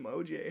it. Just some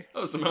OJ.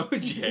 Oh, some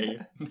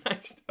OJ.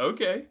 Nice.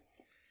 Okay.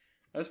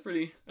 That's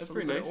pretty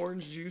nice.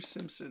 Orange juice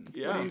Simpson.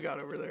 Yeah. What do you got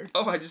over there?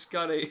 Oh, I just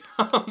got a...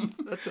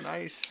 That's an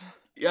ice.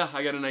 Yeah,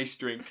 I got a nice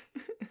drink.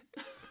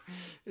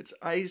 It's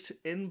ice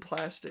in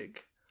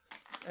plastic.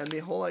 And the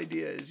whole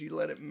idea is you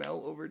let it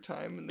melt over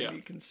time and then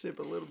you can sip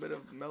a little bit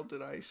of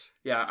melted ice.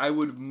 Yeah, I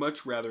would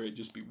much rather it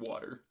just be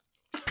water.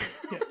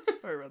 Yeah,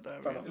 sorry about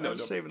that, man. No, I'm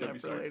saving that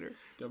for later.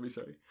 Don't be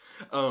sorry.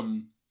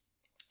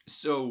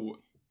 So,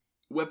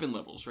 weapon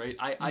levels, right?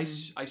 I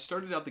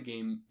started out the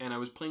game and I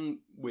was playing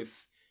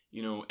with,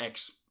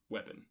 X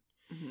weapon.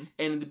 Mm-hmm.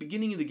 And at the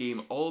beginning of the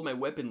game, all of my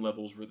weapon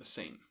levels were the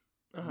same.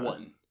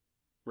 1.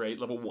 Right?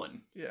 Level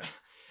 1. Yeah.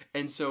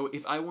 And so,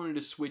 if I wanted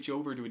to switch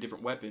over to a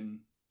different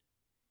weapon,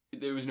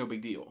 there was no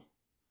big deal.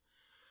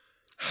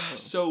 Oh.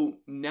 So,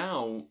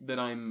 now that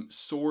I'm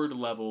sword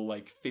level,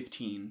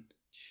 15...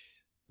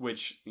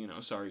 Which,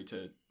 sorry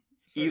to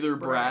either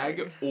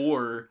brag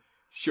or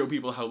show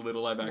people how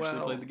little I've actually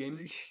played the game.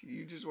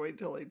 You just wait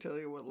till I tell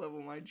you what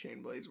level my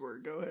chain blades were.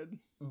 Go ahead.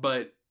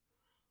 But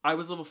I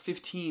was level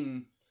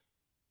 15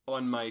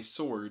 on my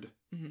sword.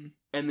 Mm-hmm.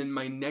 And then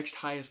my next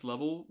highest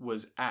level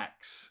was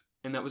axe.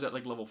 And that was at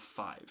level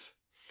 5.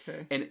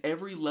 Okay. And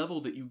every level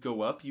that you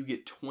go up, you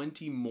get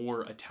 20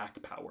 more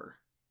attack power.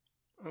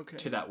 Okay.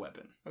 To that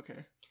weapon.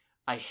 Okay.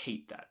 I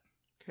hate that.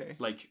 Okay.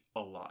 A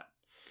lot.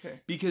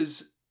 Okay.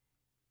 Because...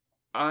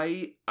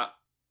 I'm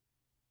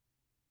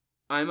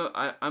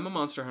a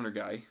Monster Hunter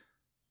guy,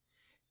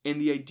 and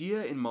the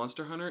idea in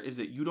Monster Hunter is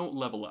that you don't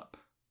level up.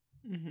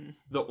 Mm-hmm.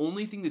 The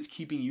only thing that's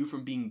keeping you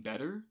from being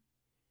better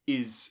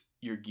is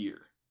your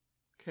gear.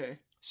 Okay.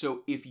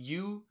 So if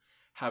you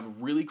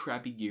have really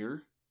crappy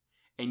gear,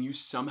 and you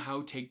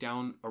somehow take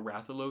down a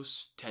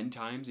Rathalos 10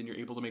 times, and you're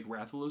able to make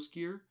Rathalos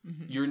gear,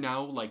 you're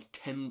now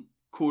 10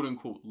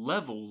 quote-unquote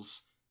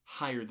levels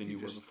higher than you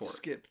were before.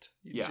 Skipped.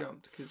 You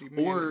jumped because you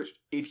managed. Or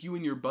if you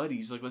and your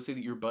buddies, let's say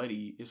that your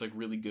buddy is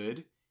really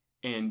good,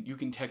 and you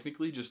can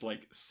technically just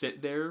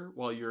sit there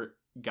while your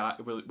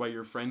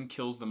friend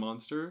kills the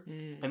monster,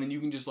 and then you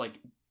can just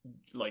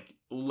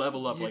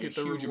level up a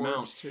huge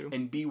amount too.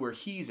 And be where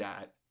he's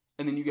at,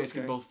 and then you guys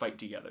can both fight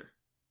together.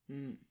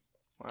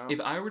 Wow.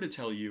 If I were to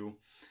tell you,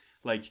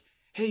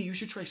 hey, you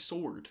should try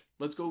Sword.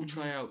 Let's go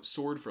try out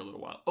Sword for a little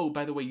while. Oh,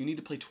 by the way, you need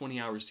to play 20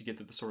 hours to get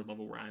to the Sword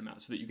level where I'm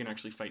at so that you can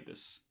actually fight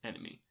this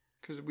enemy.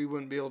 Because we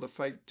wouldn't be able to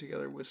fight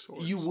together with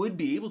swords. You would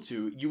be able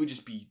to. You would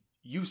just be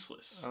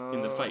useless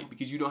in the fight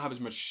because you don't have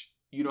as much...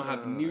 You don't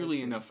have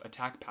nearly enough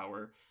attack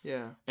power.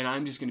 Yeah. And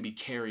I'm just going to be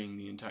carrying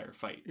the entire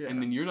fight. Yeah.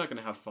 And then you're not going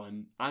to have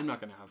fun. I'm not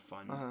going to have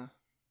fun. Uh-huh.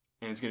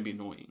 And it's going to be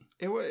annoying.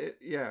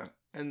 Yeah.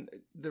 And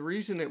the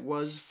reason it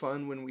was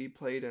fun when we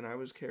played and I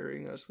was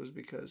carrying us was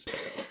because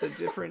the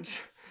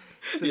difference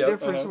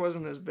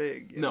wasn't as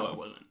big. No, it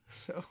wasn't.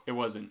 So it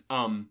wasn't.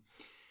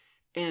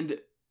 And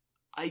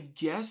I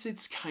guess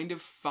it's kind of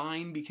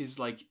fine because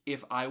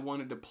if I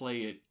wanted to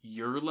play at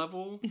your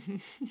level,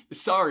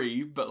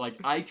 sorry, but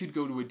I could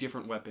go to a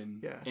different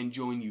weapon and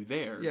join you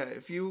there. Yeah,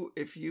 if you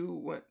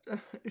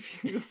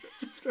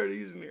started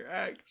using your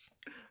axe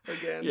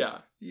again,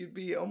 you'd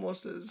be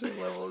almost at the same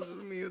level as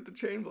me with the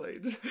chain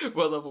blades.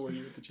 What level were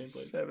you with the chain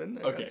blades? 7.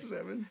 I got to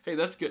 7. Hey,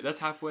 that's good. That's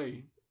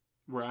halfway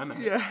where I'm at.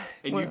 Yeah.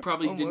 And you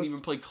probably didn't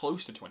even play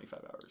close to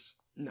 25 hours.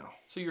 No.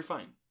 So you're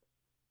fine.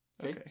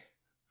 Okay.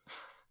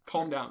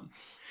 Calm down.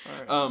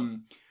 All right.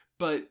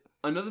 But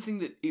another thing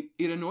that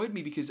it annoyed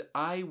me because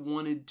I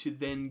wanted to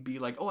then be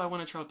I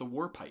want to try out the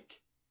war pike.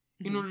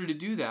 In order to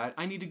do that,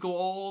 I need to go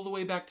all the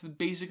way back to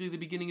basically the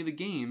beginning of the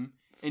game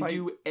and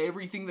do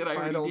everything that I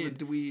already did. Fight all the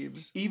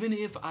dweebs. Even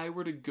if I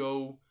were to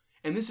go,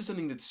 and this is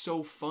something that's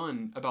so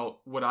fun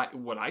about what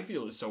I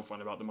feel is so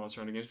fun about the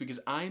Monster Hunter games because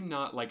I'm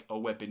not a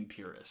weapon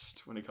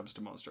purist when it comes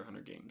to Monster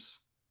Hunter games.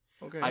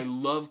 Okay. I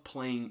love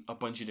playing a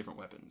bunch of different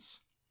weapons.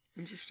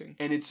 Interesting.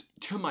 And it's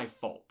to my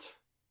fault.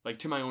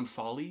 To my own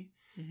folly.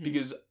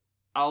 Because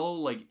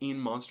I'll, in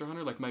Monster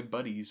Hunter, my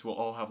buddies will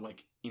all have,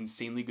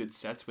 insanely good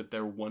sets with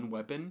their one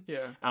weapon.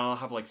 Yeah. And I'll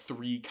have,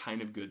 3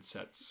 kind of good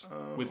sets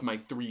with my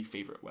 3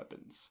 favorite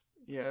weapons.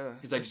 Yeah.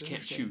 Because I just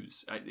can't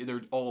choose.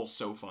 They're all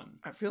so fun.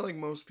 I feel like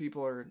most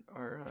people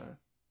are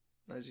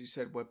as you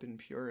said, weapon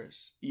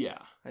purist. Yeah.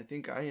 I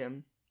think I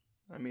am.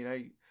 I mean,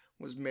 I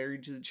was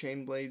married to the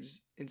chain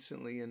blades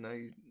instantly, and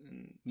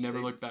never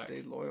looked back.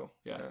 Stayed loyal.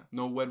 Yeah.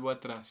 No vuelvo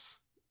atrás.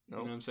 Nope. You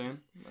know what I'm saying?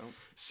 No.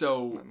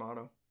 So my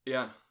motto.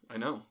 Yeah, I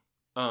know.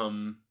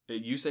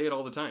 You say it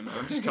all the time.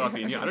 I'm just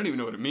copying you. I don't even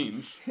know what it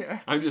means. Yeah.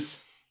 I'm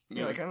just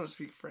You're like, I don't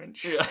speak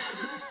French. Yeah.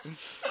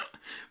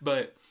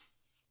 But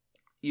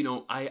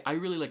I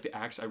really like the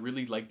axe. I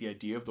really like the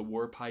idea of the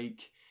war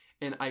pike,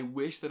 and I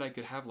wish that I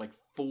could have like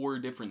 4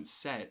 different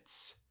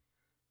sets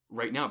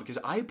right now, because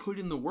I put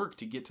in the work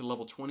to get to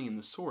level 20 in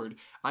the sword.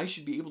 I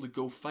should be able to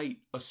go fight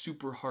a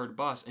super hard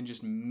boss and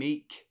just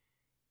make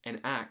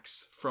an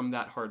axe from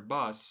that hard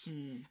boss.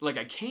 Like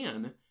I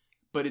can,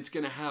 but it's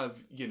gonna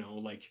have,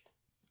 like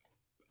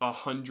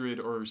 100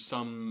 or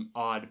some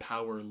odd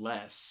power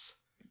less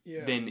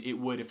than it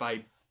would if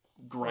I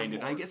grind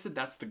it. I guess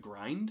that's the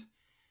grind.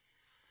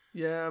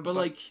 Yeah, but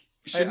like,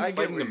 shouldn't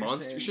fighting the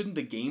monster, shouldn't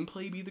the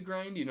gameplay be the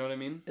grind? You know what I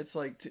mean? It's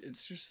like,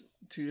 it's just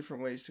 2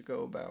 different ways to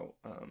go about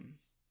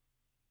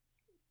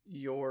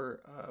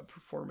your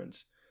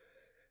performance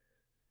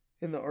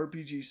in the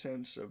RPG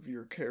sense of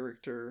your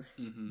character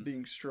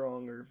being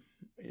strong, or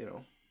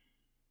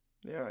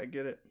yeah, I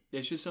get it.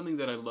 It's just something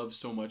that I love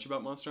so much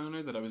about Monster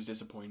Hunter that I was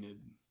disappointed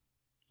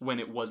when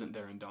it wasn't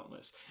there in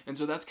Dauntless. And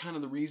so that's kind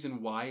of the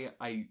reason why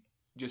I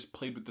just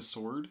played with the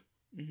sword,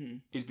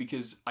 is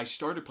because I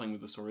started playing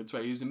with the sword. So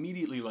I was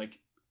immediately like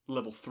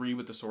level 3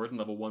 with the sword and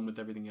level 1 with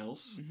everything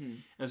else.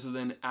 And so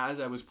then as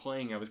I was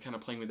playing, I was kind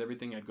of playing with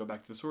everything. I'd go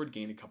back to the sword,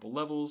 gain a couple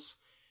levels,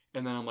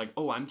 and then I'm like,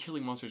 oh, I'm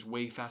killing monsters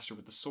way faster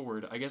with the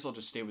sword. I guess I'll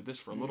just stay with this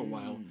for a little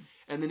while.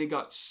 And then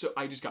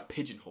I just got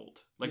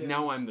pigeonholed. Like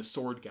now I'm the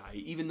sword guy,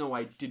 even though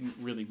I didn't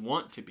really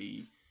want to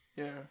be.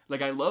 Yeah.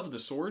 Like I love the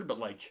sword, but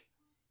like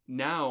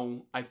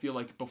now I feel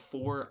like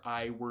before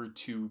I were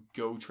to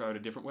go try out a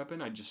different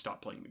weapon, I'd just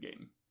stop playing the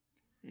game.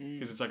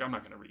 Because it's like, I'm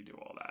not going to redo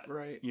all that.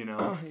 Right.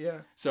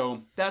 Yeah.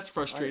 So that's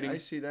frustrating. I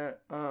see that.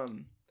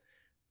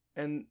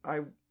 And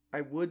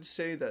I would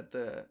say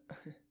that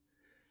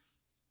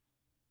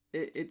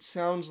it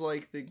sounds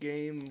like the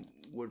game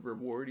would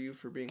reward you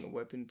for being a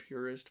weapon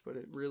purist, but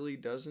it really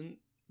doesn't,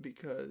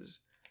 because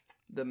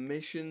the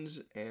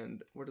missions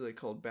and what are they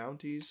called,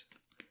 bounties,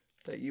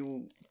 that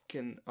you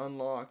can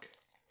unlock,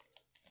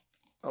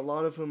 a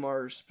lot of them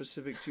are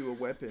specific to a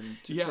weapon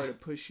to try to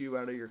push you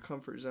out of your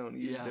comfort zone,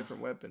 use a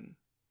different weapon.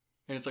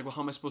 And it's like, well,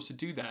 how am I supposed to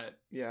do that?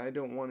 Yeah, I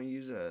don't want to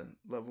use a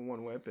level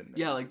 1 weapon.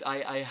 Yeah, like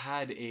I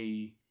had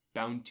a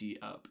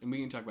bounty up, and we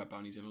can talk about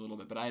bounties in a little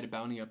bit, but I had a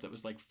bounty up that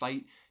was like,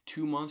 fight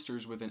 2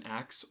 monsters with an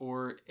axe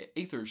or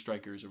aether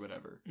strikers or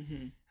whatever.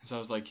 And so I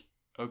was like,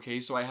 okay,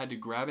 so I had to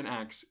grab an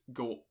axe,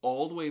 go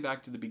all the way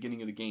back to the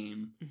beginning of the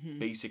game,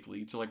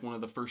 basically, to like one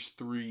of the first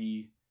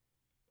 3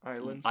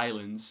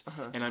 islands.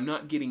 And I'm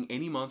not getting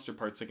any monster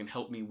parts that can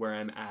help me where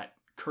I'm at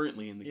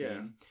currently in the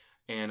game.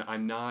 And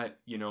I'm not,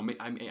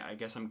 I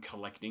guess I'm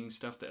collecting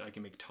stuff that I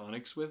can make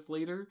tonics with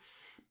later.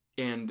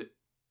 And,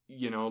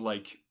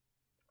 like,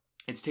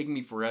 it's taking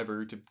me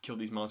forever to kill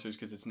these monsters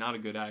because it's not a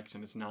good axe,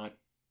 and it's not,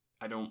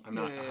 I'm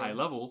not a high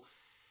level.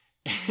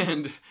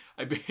 And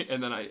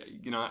then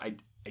I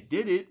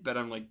did it, but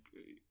I'm like,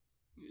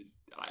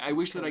 I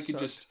wish that I could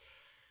just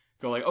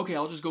go like, okay,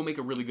 I'll just go make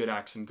a really good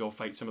axe and go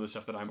fight some of the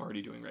stuff that I'm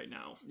already doing right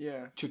now.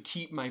 Yeah. To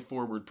keep my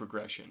forward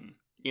progression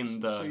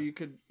so you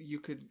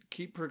could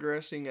keep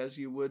progressing as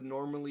you would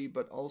normally,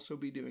 but also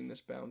be doing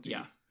this bounty.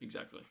 Yeah,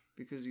 exactly.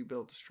 Because you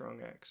built a strong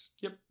axe.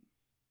 Yep.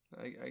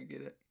 I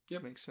get it.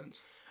 Yep. Makes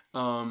sense.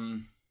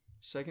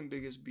 Second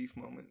biggest beef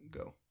moment,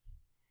 go.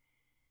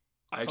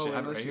 I actually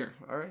have it right here.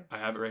 All right. I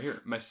have it right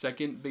here. My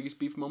second biggest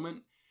beef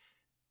moment,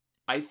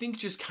 I think,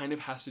 just kind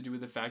of has to do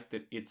with the fact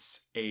that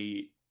it's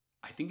an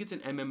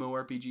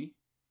MMORPG,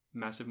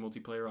 massive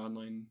multiplayer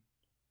online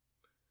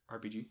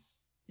RPG.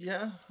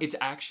 Yeah. It's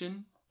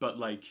action, but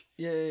like...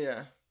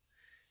 Yeah.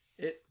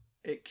 It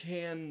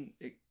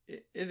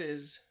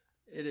is.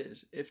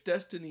 If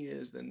Destiny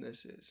is, then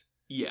this is.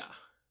 Yeah.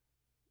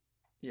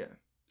 Yeah.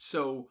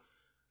 So,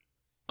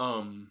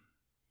 and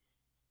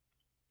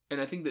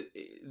I think that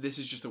this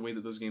is just the way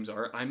that those games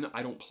are.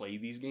 I don't play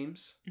these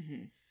games,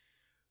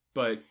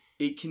 but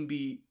it can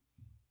be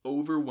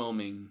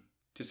overwhelming,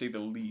 to say the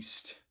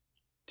least,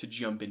 to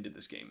jump into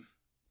this game,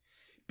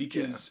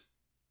 because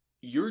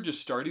you're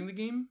just starting the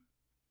game,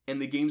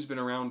 and the game's been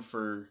around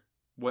for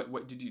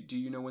what do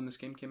you know when this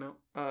game came out?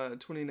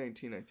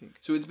 2019, I think.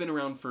 So it's been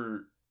around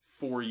for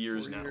 4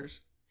 years now.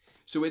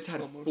 So it's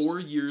had almost 4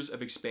 years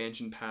of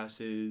expansion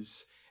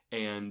passes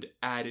and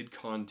added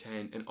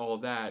content and all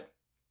that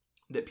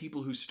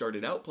people who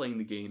started out playing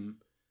the game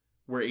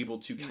were able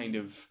to kind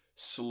of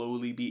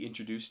slowly be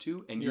introduced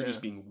to, and you're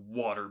just being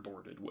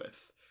waterboarded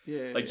with.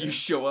 You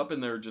show up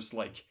and they're just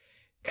like,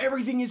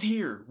 everything is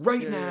here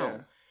right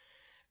now.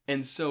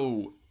 And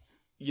so,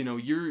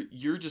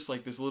 you're just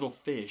like this little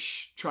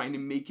fish trying to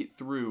make it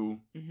through,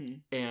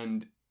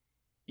 and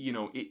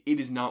it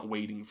is not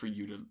waiting for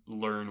you to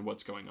learn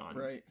what's going on.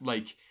 Right.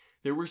 Like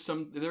there are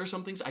some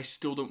things I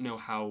still don't know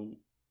how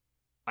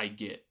I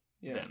get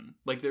them.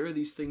 Like there are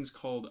these things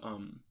called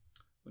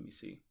Let me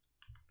see.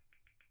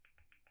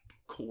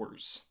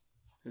 Cores.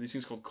 These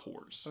things called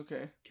cores.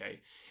 Okay. Okay.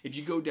 If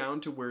you go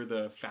down to where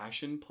the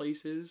fashion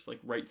place is, like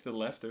right to the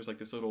left, there's like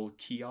this little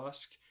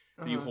kiosk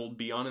that you hold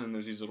B on, and then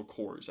there's these little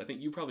cores. I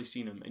think you've probably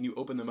seen them, and you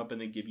open them up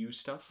and they give you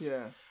stuff.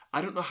 Yeah.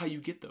 I don't know how you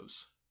get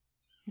those.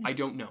 I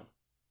don't know.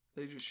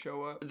 They just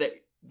show up?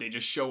 They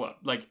just show up.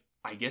 Like,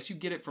 I guess you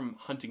get it from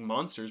hunting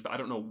monsters, but I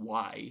don't know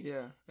why.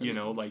 Yeah. You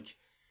know, like...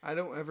 I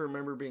don't ever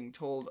remember being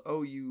told,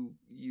 oh, you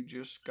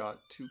just got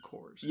 2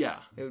 cores. Yeah.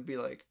 It would be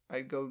like,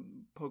 I'd go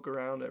poke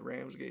around at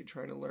Ramsgate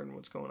trying to learn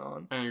what's going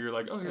on. And you're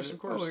like, oh, here's some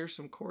cores. Oh, here's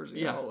some cores.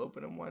 Yeah, I'll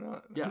open them. Why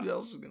not? Yeah. Who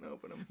else is going to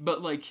open them?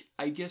 But, like,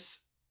 I guess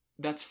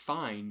that's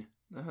fine.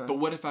 But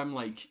what if I'm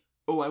like,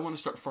 oh, I want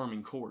to start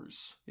farming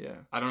cores? Yeah.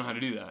 I don't know how to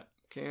do that.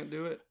 Can't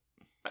do it.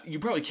 You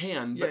probably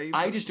can, but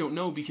I just don't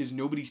know because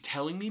nobody's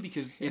telling me,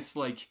 because it's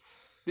like...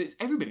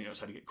 Everybody knows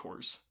how to get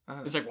cores.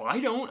 It's like, well,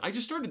 I don't. I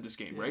just started this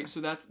game, right?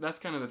 So that's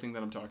kind of the thing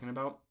that I'm talking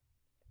about.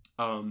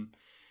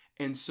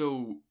 And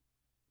so,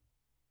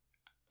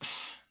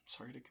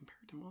 sorry to compare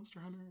it to Monster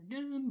Hunter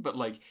again, but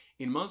like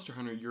in Monster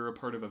Hunter, you're a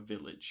part of a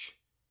village.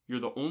 You're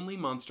the only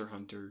monster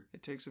hunter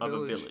a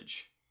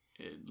village.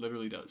 It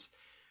literally does.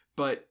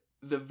 But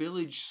the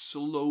village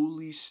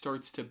slowly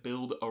starts to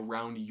build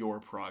around your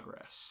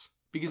progress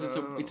because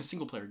it's a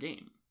single player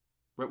game,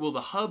 right? Well, the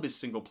hub is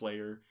single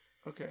player.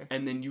 Okay.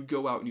 And then you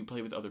go out and you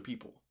play with other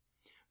people.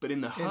 But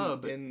in the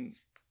hub...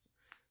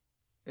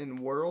 In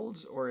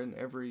Worlds or in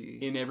every...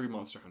 In every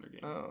Monster Hunter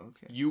game. Oh,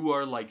 okay. You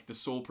are like the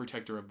sole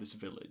protector of this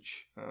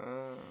village.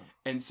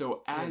 And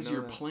so as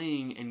you're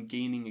playing and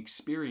gaining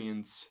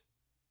experience,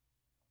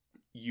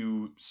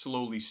 you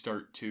slowly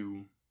start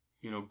to,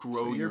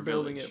 grow your village. You're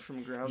building it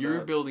from ground up.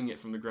 You're building it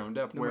from the ground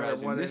up.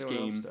 Whereas in this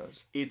game,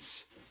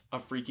 it's a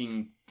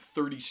freaking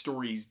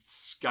 30-story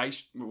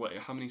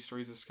how many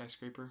stories is a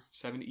skyscraper?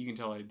 70? You can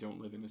tell I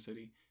don't live in a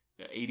city.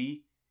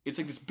 80? It's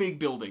like this big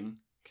building.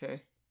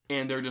 Okay.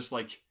 And they're just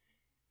like,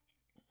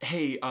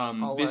 hey,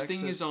 this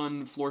thing is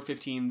on floor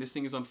 15, this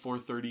thing is on floor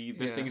 30,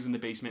 this thing is in the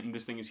basement, and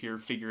this thing is here,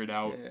 figure it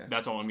out. Yeah.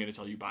 That's all I'm going to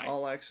tell you, bye.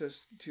 All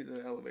access to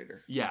the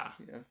elevator. Yeah.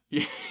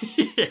 Yeah.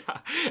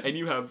 And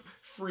you have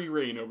free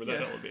reign over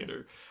that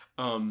elevator.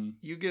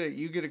 You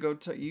get to go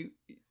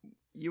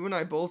you and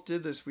I both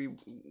did this. We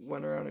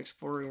went around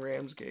exploring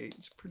Ramsgate.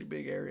 It's a pretty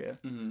big area.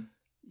 Mm-hmm.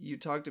 You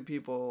talk to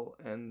people,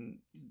 and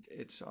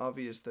it's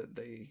obvious that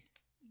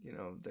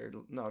they're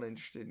not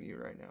interested in you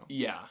right now.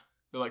 Yeah.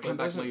 They're like, come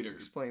back later.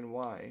 Explain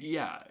why.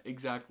 Yeah,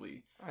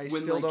 exactly. I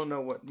still don't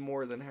know what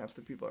more than half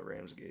the people at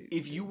Ramsgate.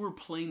 If you were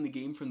playing the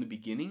game from the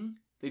beginning,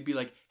 they'd be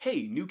like,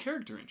 hey, new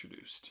character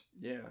introduced.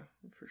 Yeah,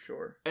 for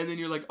sure. And then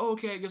you're like, oh,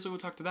 okay, I guess I'll go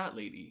talk to that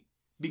lady.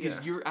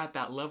 Because you're at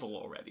that level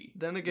already.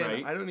 Then again,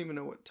 right? I don't even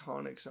know what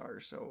tonics are,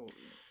 so...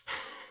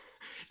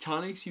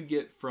 Tonics you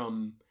get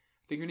from...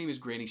 I think her name is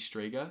Granny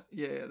Strega.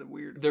 Yeah, the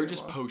weird... They're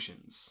just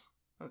potions.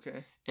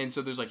 Okay. And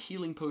so there's like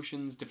healing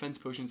potions, defense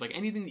potions, like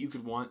anything that you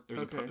could want,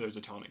 there's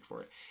a tonic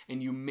for it.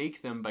 And you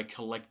make them by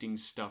collecting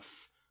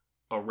stuff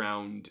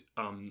around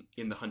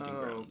in the hunting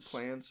grounds.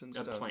 Plants and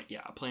stuff.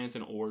 Plants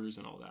and ores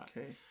and all that.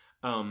 Okay.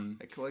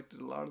 I collected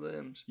a lot of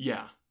them.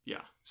 Yeah.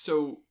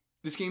 So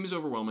this game is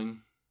overwhelming.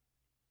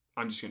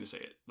 I'm just gonna say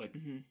it. Like,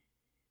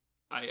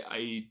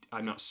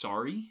 I'm not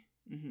sorry.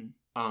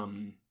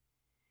 Mm-hmm.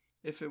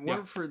 If it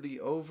weren't for the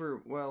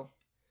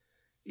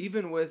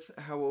even with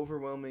how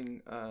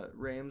overwhelming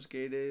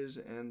Ramsgate is,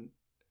 and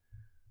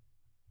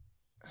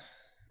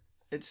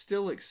it's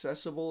still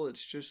accessible,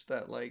 it's just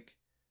that, like,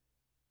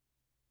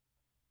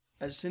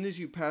 as soon as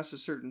you pass a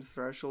certain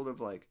threshold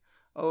of, like,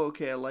 oh,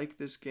 okay, I like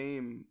this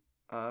game,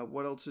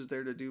 what else is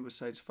there to do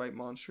besides fight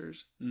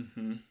monsters?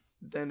 Mm-hmm.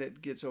 Then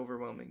it gets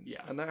overwhelming.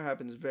 Yeah. And that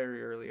happens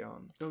very early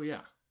on. Oh,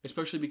 yeah.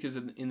 Especially because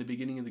in the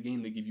beginning of the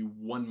game, they give you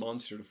one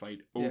monster to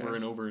fight over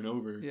and over and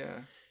over. Yeah.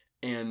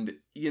 And,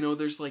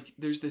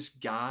 there's this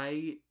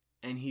guy,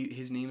 and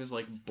his name is,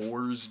 like,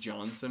 Boris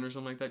Johnson or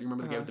something like that. You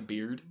remember the guy with the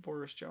beard?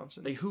 Boris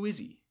Johnson. Like, who is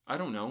he? I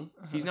don't know.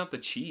 He's not the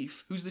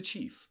chief. Who's the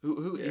chief?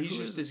 He's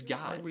just this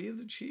guy. Are we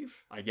the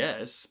chief? I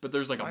guess. But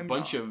there's, like, a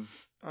bunch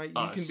of You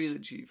can be the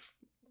chief.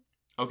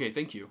 Okay,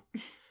 thank you.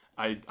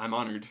 I'm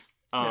honored.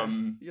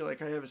 You're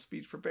like, I have a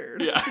speech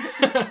prepared. Yeah.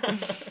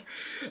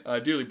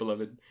 Dearly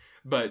beloved.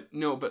 But,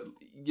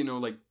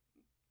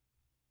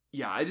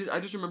 I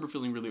just remember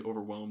feeling really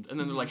overwhelmed. And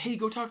then they're like, hey,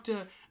 go talk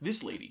to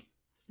this lady.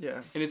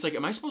 Yeah. And it's like,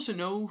 am I supposed to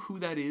know who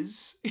that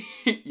is?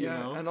 you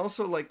know? And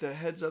also, like, the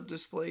heads-up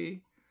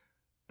display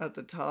at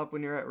the top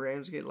when you're at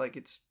Ramsgate, like,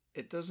 it's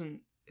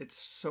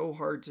so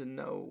hard to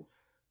know.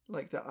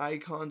 Like, the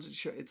icons,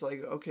 it's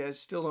like, okay, I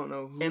still don't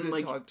know who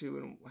to talk to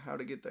and how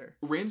to get there.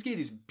 Ramsgate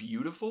is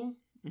beautiful,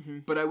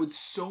 but I would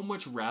so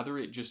much rather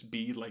it just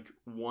be, like,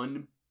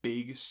 one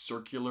big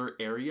circular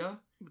area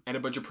and a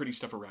bunch of pretty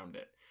stuff around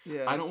it.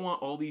 Yeah. I don't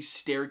want all these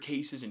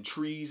staircases and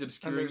trees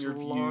obscuring your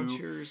view.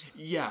 Launchers.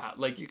 Yeah,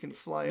 like you can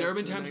fly. There have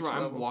been times where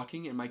I'm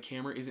walking and my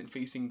camera isn't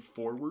facing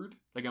forward,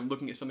 like I'm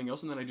looking at something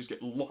else, and then I just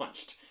get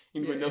launched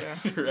into another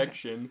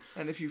direction.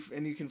 And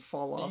you can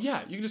fall off.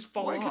 Yeah, you can just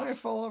fall off. Why can I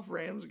fall off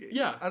Ramsgate?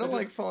 Yeah, I don't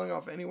like falling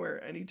off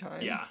anywhere,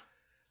 anytime. Yeah,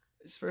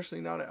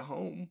 Especially not at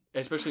home.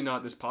 Especially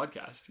not this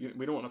podcast.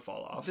 We don't want to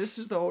fall off. This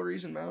is the whole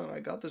reason Mal and I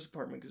got this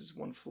apartment, because it's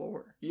one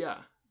floor. Yeah.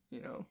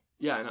 You know?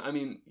 Yeah, and I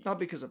mean... Not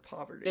because of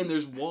poverty. And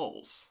there's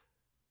walls.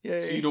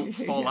 Yeah, so you don't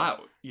fall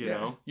out, you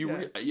know?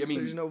 I mean...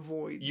 There's no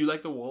void. You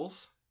like the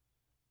walls?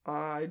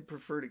 I'd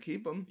prefer to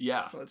keep them.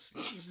 Yeah. Let's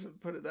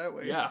put it that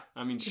way. Yeah.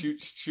 I mean,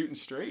 shooting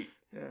straight.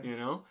 Yeah. You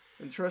know?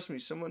 And trust me,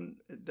 someone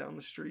down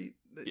the street,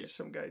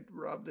 some guy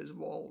robbed his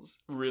walls.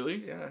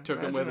 Really? Yeah.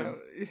 Took him with him.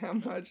 How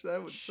much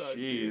that would suck.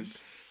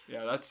 Jeez. Dude.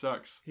 Yeah, that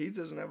sucks. He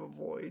doesn't have a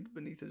void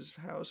beneath his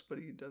house, but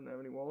he doesn't have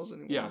any walls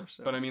anymore. Yeah,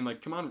 so. But I mean,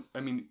 like, come on. I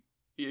mean,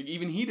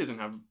 even he doesn't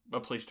have a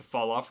place to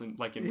fall off in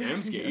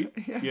Ramsgate,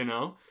 you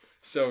know?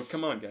 So,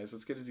 come on, guys.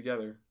 Let's get it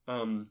together.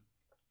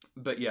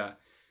 But yeah.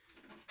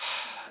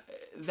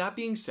 That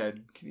being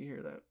said... Can you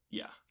hear that?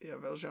 Yeah. Yeah,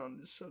 Valjean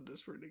is so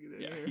desperate to get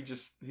in here. Yeah,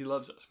 he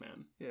loves us,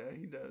 man. Yeah,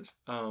 he does.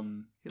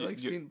 He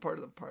likes being part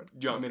of the part.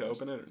 Do you want me to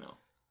open it or no?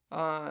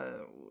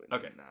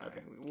 Okay. Nah,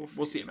 okay.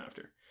 We'll see him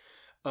after.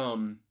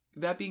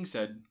 That being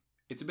said,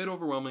 it's a bit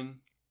overwhelming,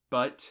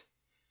 but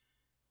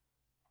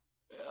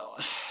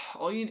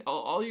all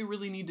you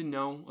really need to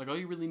know, like all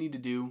you really need to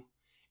do,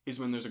 is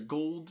when there's a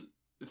gold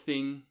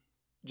thing,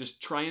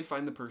 just try and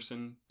find the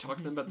person, talk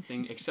to them about the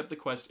thing, accept the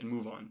quest, and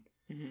move on.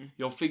 Mm-hmm.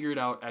 You'll figure it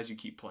out as you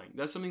keep playing.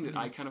 That's something that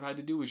I kind of had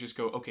to do, was just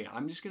go, okay,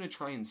 I'm just going to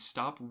try and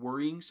stop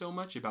worrying so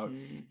much about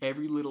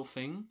every little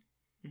thing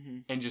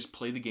and just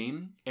play the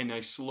game. And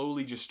I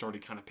slowly just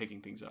started kind of picking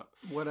things up.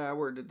 What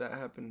hour did that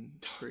happen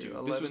for you? Dude,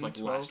 11, this was like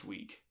 12? Last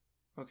week.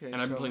 Okay. And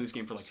I've been playing this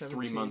game for like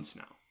 17? 3 months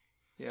now.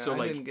 Yeah, so I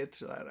like, didn't get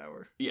to that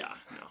hour. Yeah,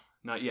 no,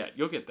 not yet.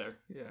 You'll get there.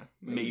 Yeah.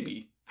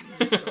 Maybe.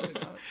 Probably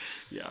not.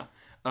 Yeah.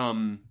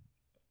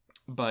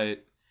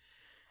 But...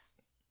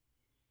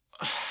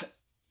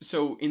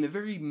 So, in the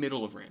very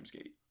middle of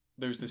Ramsgate,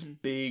 there's this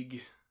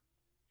big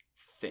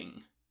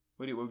thing.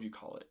 What would you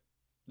call it?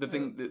 The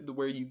thing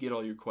where you get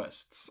all your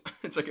quests.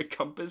 It's like a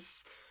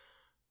compass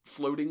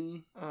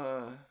floating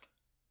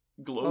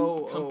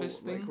globe compass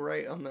thing.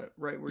 Like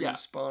right where you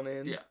spawn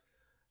in. Yeah.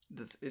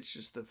 It's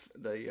just the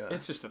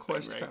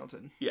quest thing,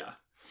 fountain. Yeah.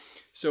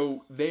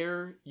 So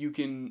there you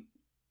can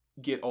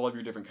get all of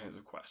your different kinds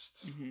of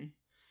quests. Mm-hmm.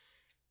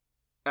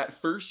 At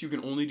first, you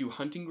can only do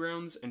hunting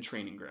grounds and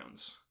training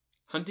grounds.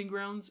 Hunting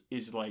grounds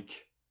is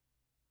like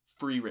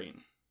free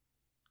reign.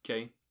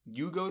 Okay?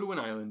 You go to an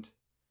island,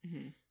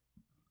 and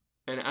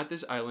at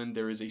this island,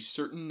 there is a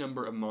certain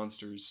number of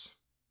monsters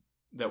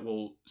that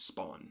will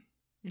spawn.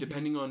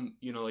 Depending on,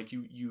 like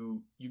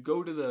you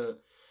go to the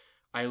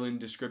island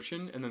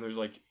description, and then there's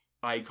like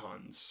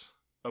icons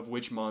of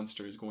which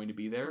monster is going to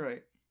be there.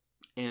 Right.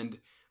 And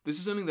this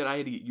is something that I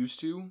had to get used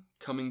to,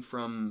 coming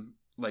from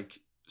like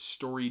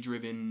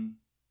story-driven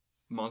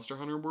Monster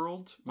Hunter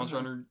world. Monster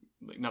Hunter,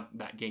 like not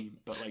that game,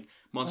 but like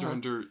Monster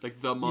Hunter,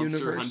 like the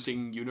monster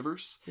hunting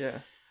universe. Yeah.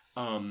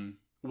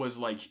 Was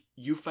like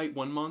you fight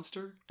one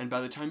monster, and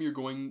by the time you're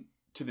going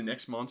to the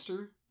next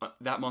monster,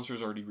 that monster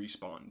is already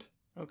respawned.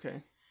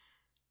 Okay.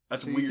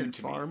 That's so weird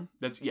to farm?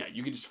 Me.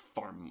 You can just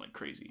farm them like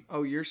crazy.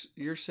 Oh,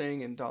 you're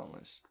saying in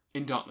Dauntless?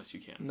 In Dauntless, you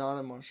can. Not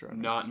in Monster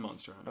Hunter. Not in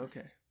Monster Hunter.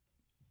 Okay.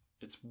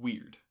 It's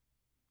weird.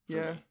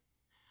 Yeah.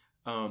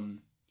 Me.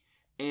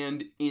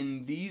 And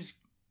in these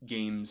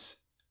games,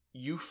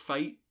 you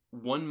fight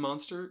one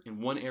monster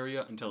in one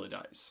area until it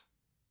dies.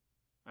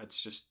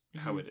 That's just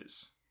how it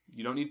is.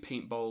 You don't need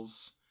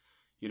paintballs.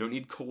 You don't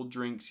need cold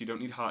drinks. You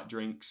don't need hot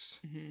drinks.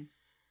 You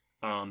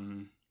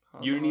don't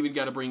even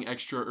got to bring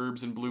extra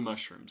herbs and blue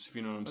mushrooms, if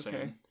you know what I'm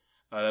saying.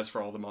 That's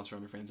for all the Monster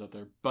Hunter fans out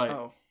there. But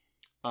I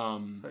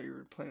thought you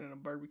were planning a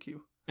barbecue.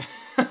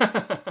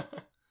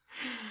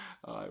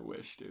 I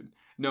wish, dude.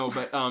 No,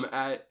 but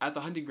at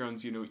the hunting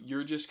grounds,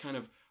 you're just kind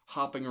of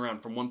hopping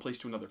around from one place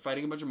to another,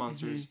 fighting a bunch of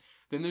monsters.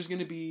 Then there's going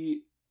to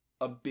be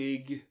a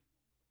big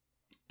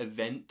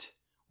event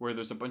where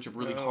there's a bunch of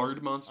really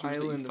hard monsters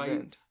that you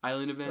fight.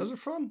 Island event. Those are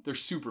fun. They're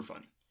super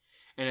fun.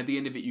 And at the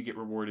end of it, you get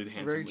rewarded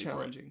handsomely. Very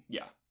challenging. For it.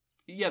 Yeah.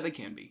 Yeah, they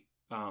can be.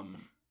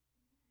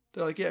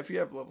 They're like, if you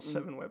have level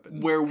 7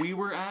 weapons. Where we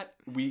were at,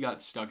 we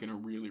got stuck in a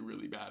really,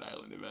 really bad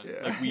island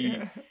event.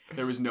 Yeah.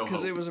 There was no hope.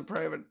 Because it was a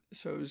private,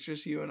 so it was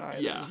just you and I.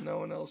 Yeah. There was no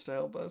one else to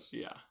help us.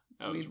 Yeah.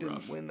 We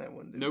didn't win that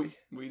one, did we? Nope,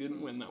 we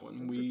didn't win that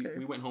one. Okay.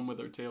 We went home with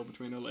our tail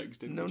between our legs,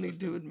 didn't we? No need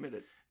to admit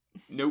it.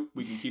 Nope,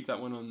 we can keep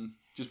that one on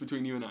just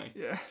between you and I.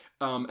 Yeah.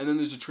 And then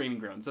there's a training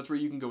grounds. That's where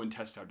you can go and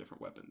test out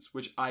different weapons,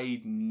 which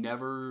I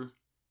never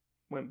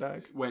went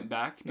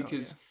back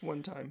because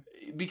one time.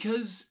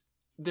 Because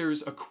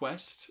there's a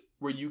quest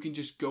where you can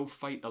just go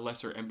fight a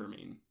lesser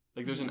Embermane.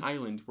 Like there's an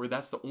island where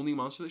that's the only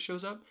monster that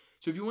shows up.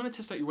 So if you want to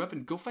test out your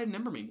weapon, go fight an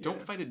Embermane.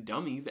 Don't fight a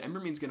dummy. The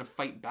Embermane's going to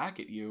fight back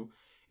at you.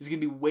 It's going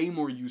to be way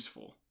more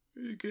useful.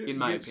 In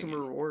my opinion. Some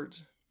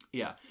rewards.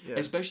 Yeah.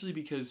 Especially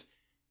because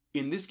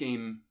in this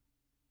game,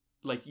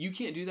 like, you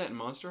can't do that in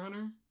Monster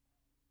Hunter.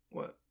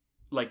 What?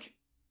 Like,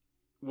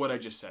 what I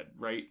just said,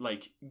 right?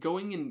 Like,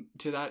 going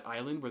into that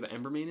island where the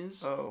Embermane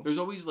is, there's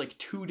always, like,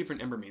 2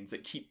 different Embermanes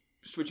that keep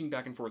switching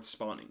back and forth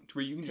spawning, to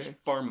where you can just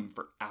farm them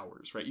for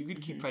hours, right? You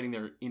could keep fighting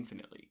there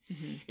infinitely.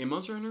 In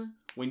Monster Hunter,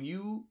 when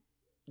you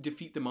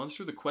defeat the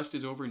monster, the quest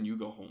is over and you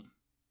go home.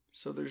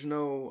 So there's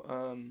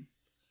no,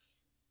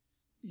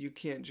 you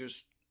can't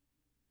just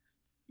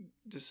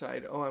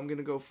decide, oh, I'm going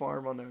to go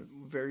farm on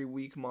a very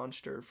weak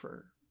monster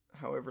for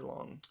however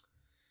long.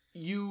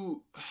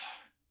 You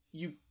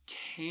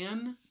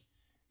can.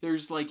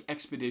 There's like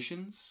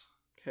expeditions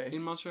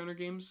in Monster Hunter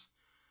games.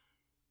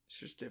 It's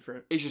just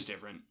different.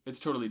 It's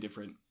totally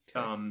different.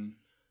 Okay.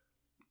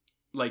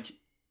 Like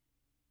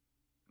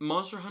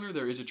Monster Hunter,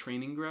 there is a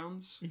training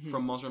grounds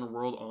from Monster Hunter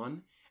World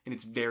on, and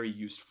it's very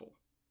useful.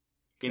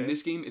 Okay. In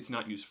this game, it's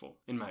not useful,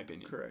 in my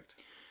opinion. Correct.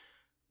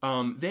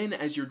 Then,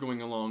 as you're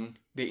going along,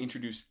 they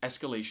introduce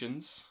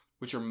escalations,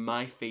 which are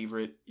my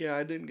favorite. Yeah,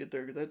 I didn't get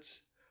there.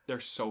 They're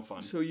so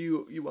fun. So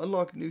you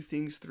unlock new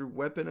things through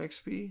weapon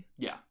XP.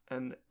 Yeah.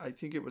 And I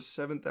think it was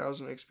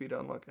 7,000 XP to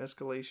unlock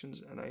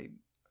escalations, and I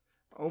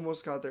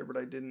almost got there, but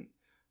I didn't.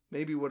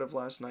 Maybe would have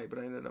last night, but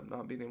I ended up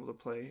not being able to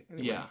play.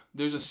 Anyway, yeah,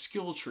 there's a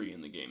skill tree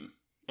in the game.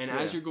 And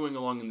as you're going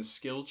along in the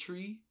skill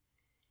tree,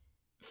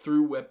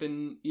 through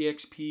weapon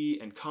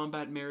EXP and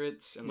combat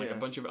merits and like a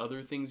bunch of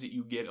other things that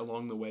you get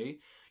along the way,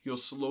 you'll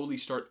slowly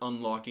start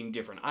unlocking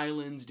different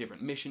islands,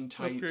 different mission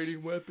types.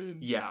 Upgrading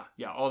weapons. Yeah,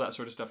 all that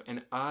sort of stuff.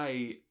 And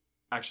I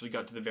actually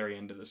got to the very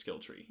end of the skill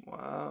tree.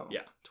 Wow.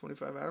 Yeah.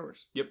 25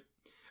 hours. Yep.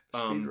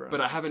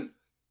 But I haven't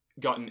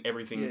gotten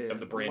everything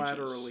of the branches.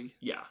 Laterally.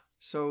 Yeah.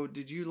 So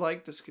did you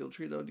like the skill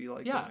tree though? Do you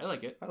like it? Yeah, I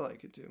like it. I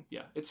like it too.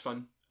 Yeah, it's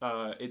fun.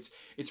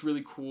 It's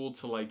really cool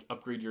to like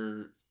upgrade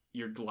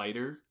your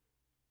glider.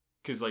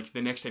 Because like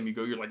the next time you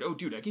go, you're like, oh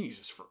dude, I can use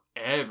this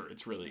forever.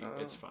 It's really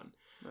it's fun.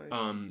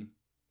 Nice.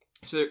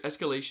 So there are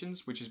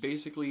escalations, which is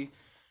basically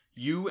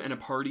you and a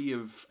party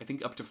of I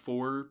think up to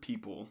 4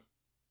 people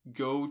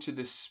go to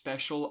this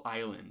special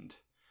island.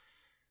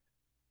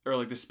 Or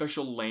like the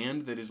special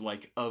land that is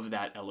like of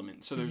that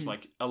element. So there's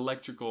like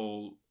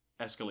electrical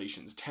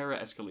escalations, terra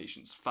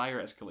escalations,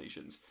 fire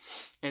escalations.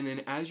 And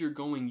then as you're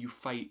going, you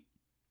fight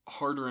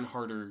harder and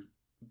harder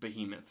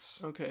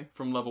behemoths. Okay.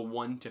 From level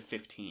 1 to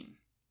 15.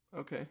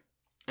 Okay.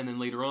 And then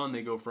later on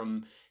they go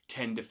from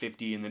 10 to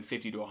 50 and then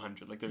 50 to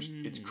 100. Like there's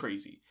it's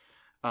crazy.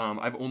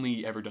 I've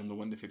only ever done the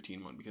 1 to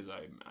 15 one because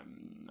I'm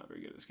not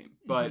very good at this game.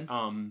 But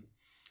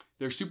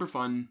they're super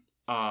fun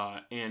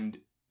and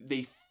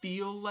they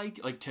feel like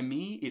to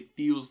me it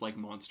feels like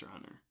Monster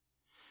Hunter.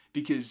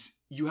 Because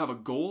you have a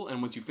goal,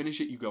 and once you finish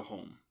it, you go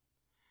home.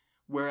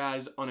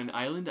 Whereas on an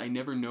island, I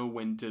never know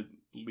when to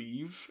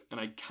leave, and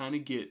I kind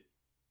of get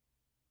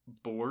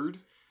bored.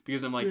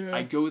 Because I'm like,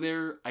 I go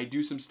there, I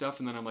do some stuff,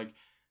 and then I'm like,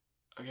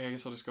 okay, I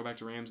guess I'll just go back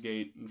to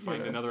Ramsgate and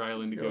find another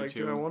island to go to.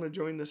 Do I want to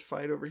join this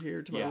fight over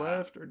here to my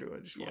left, or do I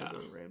just want to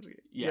go to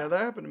Ramsgate? Yeah, that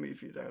happened to me a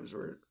few times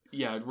where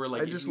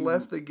like I just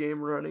left the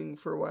game running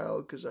for a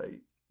while because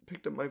I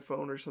picked up my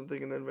phone or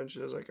something, and then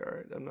eventually I was like, all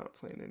right, I'm not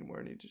playing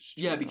anymore. I need to just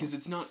because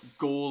it's not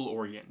goal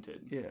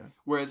oriented. Yeah.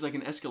 Whereas like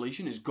an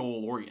escalation is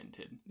goal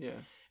oriented. Yeah.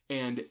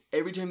 And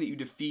every time that you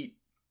defeat,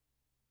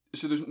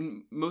 so there's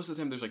most of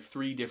the time there's like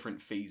 3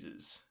 different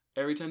phases.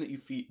 Every time that you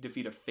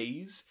defeat a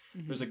phase,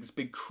 there's like this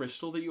big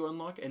crystal that you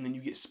unlock, and then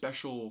you get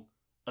special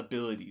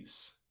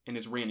abilities, and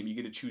it's random. You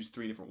get to choose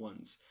 3 different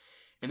ones.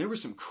 And there were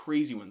some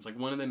crazy ones. Like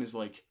one of them is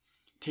like,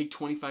 take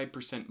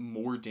 25%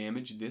 more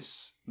damage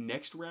this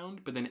next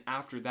round, but then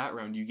after that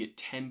round, you get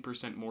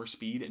 10% more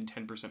speed and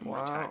 10%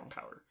 more attack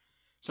power.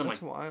 So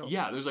That's wild.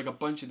 Yeah, there's like a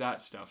bunch of that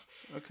stuff.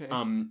 Okay.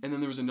 And then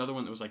there was another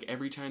one that was like,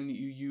 every time that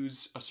you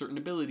use a certain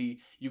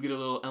ability, you get a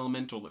little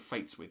elemental that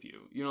fights with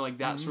you. You know, like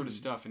that sort of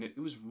stuff. And it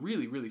was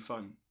really, really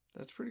fun.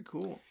 That's pretty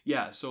cool.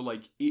 Yeah, so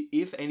like,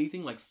 if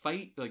anything, like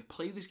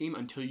play this game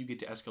until you get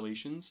to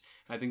escalations,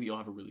 and I think that you'll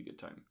have a really good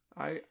time.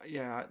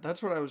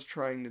 That's what I was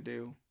trying to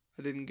do.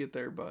 I didn't get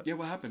there, but yeah,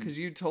 what happened? Because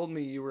you told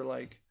me you were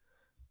like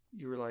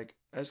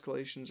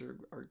escalations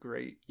are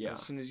great. Yeah.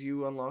 As soon as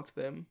you unlocked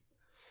them,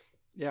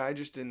 yeah, I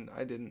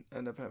didn't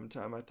end up having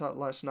time. I thought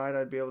last night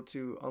I'd be able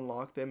to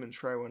unlock them and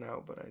try one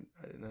out, but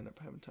I didn't end up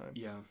having time.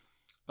 Yeah.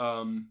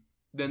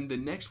 Then the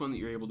next one that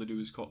you're able to do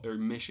is called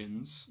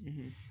missions.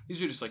 Mm-hmm.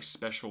 These are just like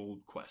special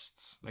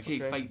quests. Like, hey,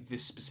 fight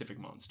this specific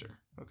monster.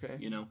 Okay.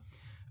 You know.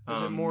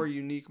 Is it more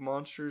unique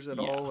monsters at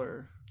all,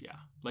 or? Yeah.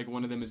 Like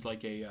one of them is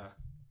like a. Am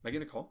I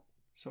getting a call?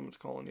 Someone's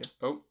calling you.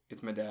 Oh,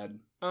 it's my dad.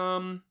 He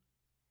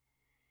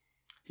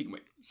can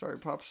wait. Sorry,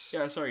 Pops.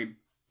 Yeah, sorry,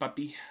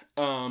 puppy.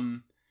 I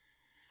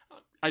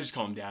just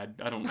call him Dad.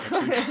 I don't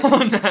actually call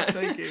him that.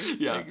 Thank you.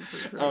 Yeah. Thank you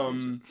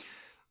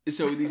for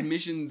so these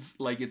missions,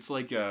 like, it's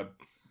like a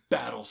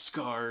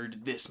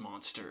battle-scarred this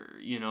monster,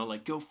 you know?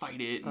 Like, go fight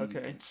it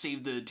and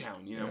save the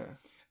town, you know?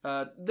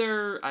 Yeah.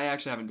 I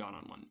actually haven't gone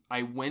on one.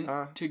 I went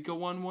to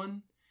go on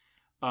one,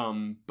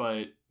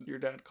 but... Your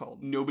dad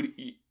called.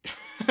 Nobody...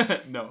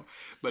 No.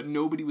 But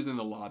nobody was in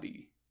the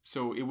lobby.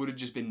 So it would have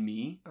just been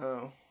me.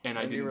 Oh. And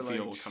I didn't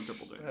feel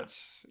comfortable doing that.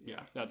 Yeah.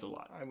 That's a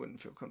lot. I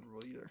wouldn't feel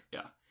comfortable either.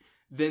 Yeah.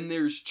 Then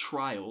there's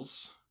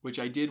Trials, which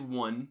I did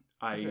one.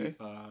 I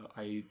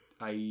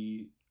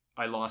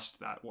lost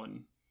that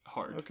one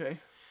hard. Okay.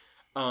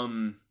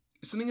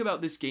 Something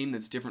about this game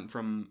that's different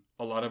from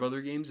a lot of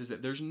other games is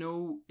that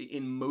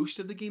in most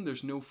of the game,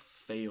 there's no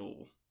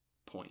fail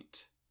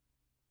point.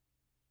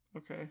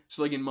 Okay.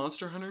 So like in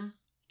Monster Hunter,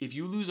 if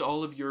you lose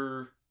all of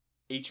your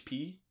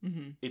HP,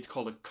 it's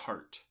called a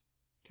cart.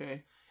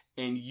 Okay.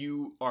 And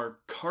you are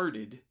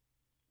carted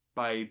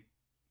by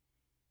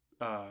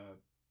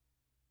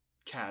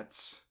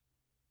cats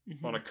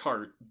on a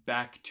cart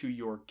back to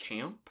your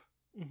camp.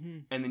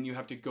 And then you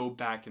have to go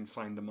back and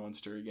find the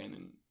monster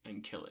again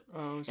and kill it.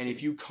 Oh, and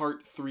if you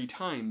cart 3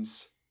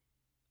 times,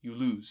 you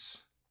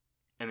lose.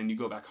 And then you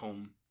go back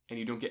home and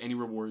you don't get any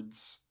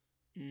rewards.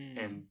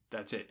 And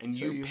that's it. And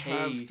so you pay...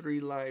 have 3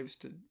 lives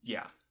to...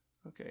 Yeah.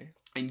 Okay.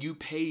 And you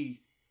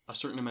pay a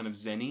certain amount of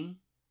zenny,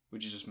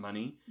 which is just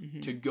money,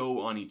 to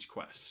go on each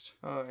quest.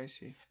 Oh, I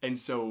see. And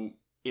so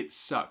it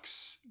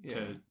sucks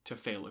to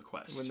fail a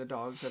quest. When the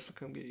dogs have to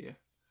come get you.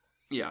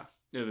 Yeah.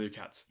 They're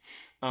cats.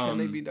 Can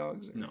they be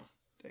dogs? Or... No.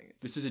 Dang it.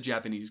 This is a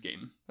Japanese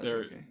game. That's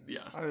okay.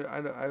 Yeah.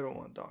 I don't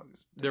want dogs.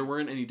 There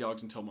weren't any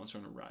dogs until Monster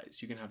Hunter Rise.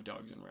 You can have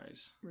dogs in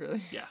Rise.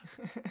 Really? Yeah.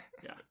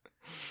 Yeah.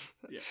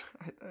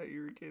 I thought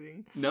you were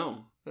kidding.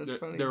 No. That's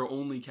funny. There are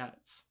only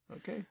cats.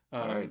 Okay.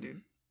 Alright,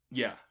 dude.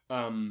 Yeah.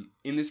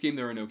 In this game,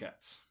 there are no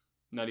cats.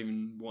 Not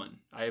even one.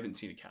 I haven't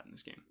seen a cat in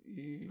this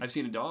game. I've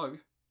seen a dog.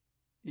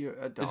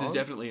 A dog? This is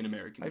definitely an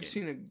American game. I've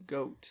seen a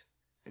goat.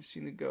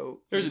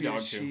 There's a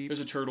dog, too.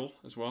 There's a turtle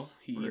as well.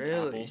 He eats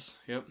apples.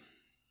 Yep.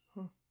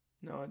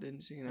 No, I didn't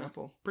see an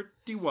apple.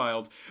 Pretty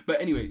wild. But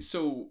anyway,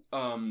 so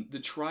the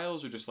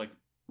trials are just like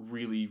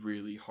really,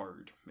 really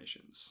hard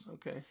missions.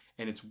 Okay.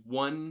 And it's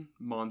one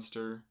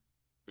monster,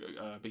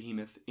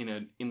 behemoth,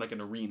 in like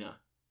an arena.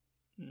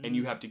 And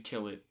you have to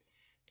kill it.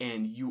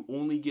 And you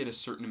only get a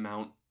certain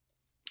amount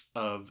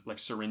of like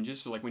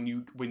syringes. So like when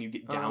you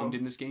get downed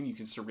in this game, you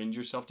can syringe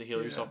yourself to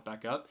heal yourself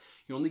back up.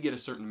 You only get a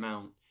certain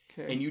amount.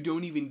 Okay. And you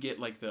don't even get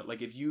like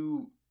if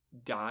you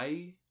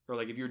die or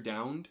like if you're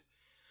downed,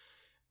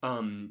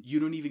 you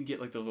don't even get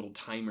like the little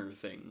timer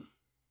thing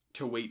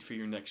to wait for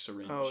your next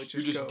syringe. Oh,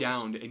 you're just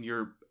downed, and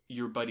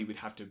your buddy would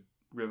have to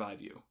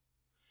revive you.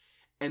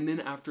 And then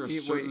after a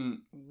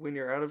certain... Wait, when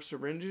you're out of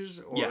syringes?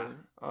 Or... Yeah.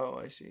 Oh,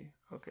 I see.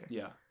 Okay.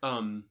 Yeah.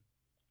 And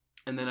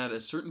then at a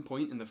certain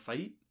point in the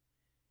fight,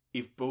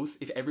 if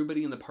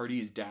everybody in the party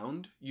is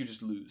downed, you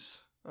just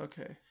lose.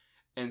 Okay.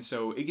 And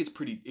so it gets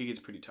pretty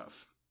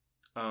tough.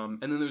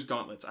 And then there's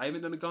gauntlets. I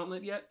haven't done a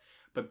gauntlet yet,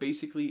 but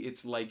basically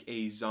it's like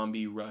a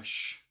zombie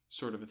rush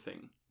sort of a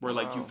thing where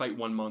like you fight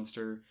one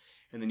monster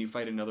and then you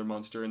fight another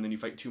monster and then you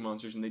fight 2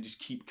 monsters and they just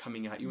keep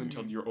coming at you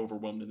until you're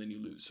overwhelmed and then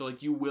you lose. So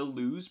like you will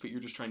lose, but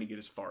you're just trying to get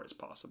as far as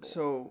possible.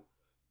 So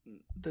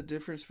the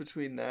difference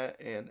between that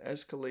and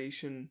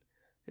escalation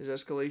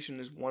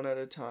is one at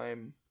a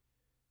time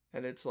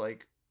and it's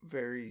like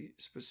very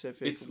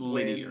specific. It's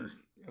linear.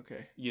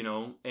 Okay. You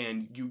know,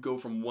 and you go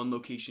from one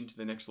location to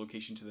the next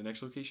location to the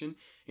next location.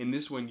 In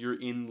this one,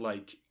 you're in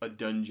like a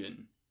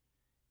dungeon.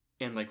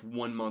 And like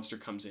one monster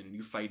comes in and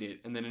you fight it,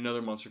 and then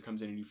another monster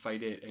comes in and you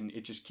fight it, and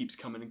it just keeps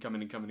coming and coming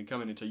and coming and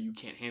coming until you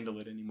can't handle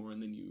it anymore,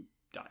 and then you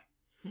die.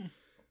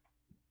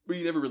 But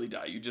you never really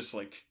die. You just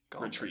like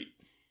retreat.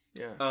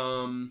 Yeah.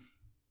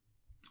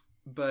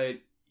 But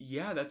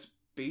yeah, that's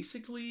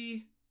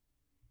basically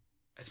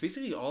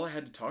all I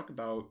had to talk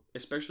about,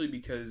 especially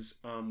because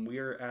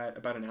we're at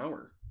about an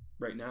hour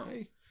right now.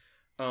 Hey.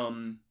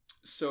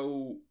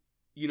 So.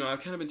 You know,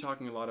 I've kind of been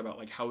talking a lot about,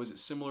 like, how is it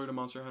similar to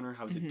Monster Hunter?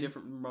 How is it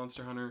different from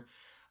Monster Hunter?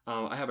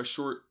 I have a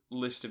short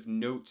list of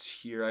notes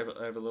here.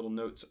 I have a little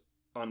notes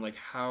on, like,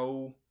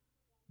 how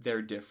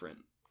they're different.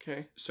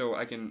 Okay. So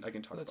I can talk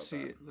about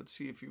that. Let's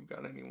see if you've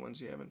got any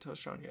ones you haven't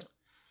touched on yet.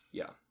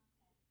 Yeah.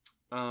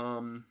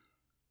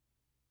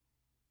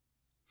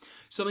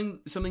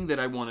 Something that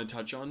I want to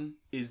touch on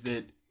is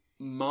that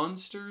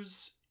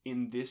monsters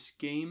in this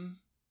game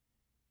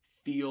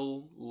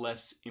feel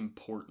less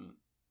important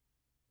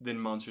than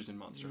monsters in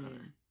Monster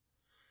Hunter.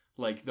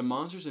 Like, the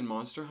monsters in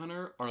Monster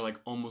Hunter are, like,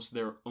 almost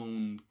their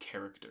own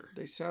character.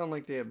 They sound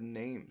like they have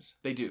names.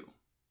 They do.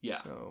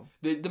 Yeah. So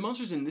The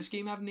monsters in this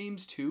game have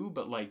names, too,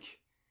 but, like...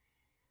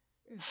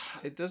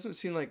 It doesn't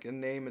seem like a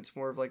name. It's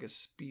more of, like, a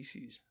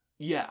species.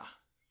 Yeah.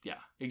 Yeah,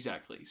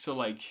 exactly. So,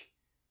 like...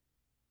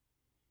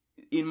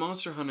 In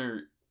Monster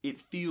Hunter, it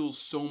feels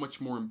so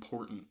much more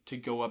important to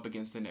go up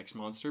against the next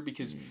monster,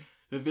 because...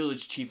 The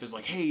village chief is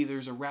like, hey,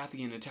 there's a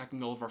Rathian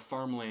attacking all of our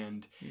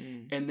farmland.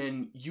 And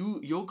then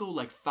you'll go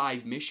like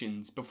 5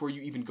 missions before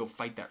you even go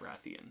fight that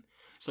Rathian.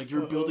 It's like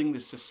you're building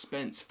this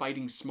suspense,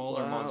 fighting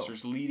smaller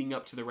monsters leading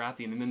up to the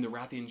Rathian. And then the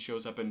Rathian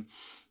shows up and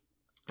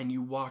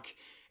you walk.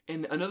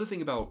 And another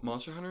thing about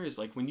Monster Hunter is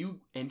like when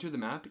you enter the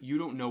map, you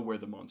don't know where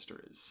the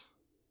monster is.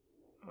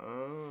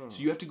 Oh.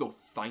 So you have to go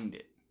find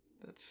it.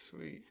 That's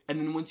sweet. And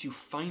then once you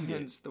find it...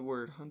 Hence the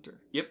word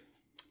hunter. Yep.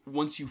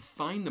 Once you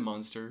find the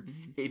monster,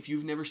 if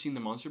you've never seen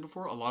the monster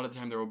before, a lot of the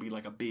time there will be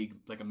like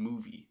a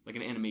movie, like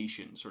an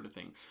animation sort of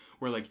thing,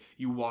 where like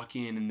you walk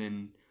in and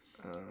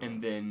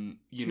then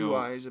you know 2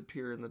 eyes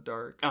appear in the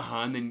dark.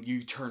 And then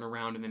you turn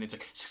around and then it's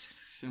like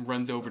and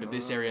runs over to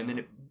this area and then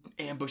it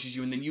ambushes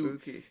you and then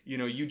spooky.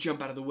 you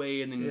jump out of the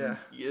way and then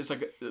it's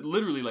like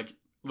literally like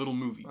little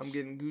movies. I'm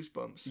getting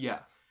goosebumps. Yeah,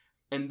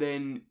 and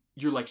then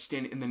you're like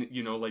standing and then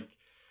like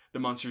the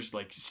monster's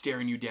like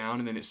staring you down,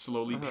 and then it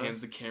slowly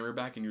pans the camera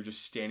back, and you're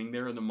just standing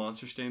there, and the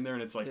monster's standing there,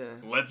 and it's like,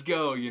 let's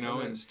go, you know?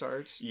 And then it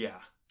starts? Yeah.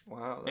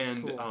 Wow, that's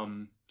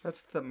cool. That's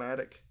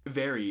thematic.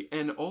 Very.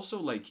 And also,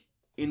 like,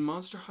 in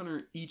Monster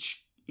Hunter,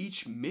 each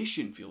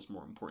mission feels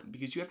more important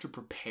because you have to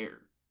prepare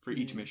for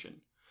each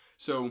mission.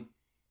 So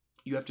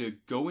you have to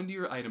go into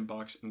your item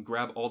box and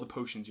grab all the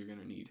potions you're going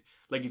to need.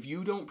 Like, if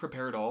you don't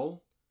prepare at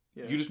all,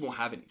 you just won't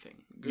have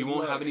anything. You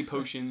won't have any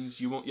potions.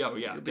 You won't... Yeah,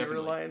 You'll be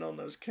relying on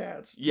those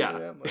cats to do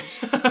that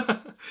much.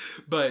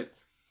 But,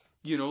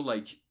 you know,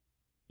 like,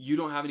 you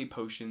don't have any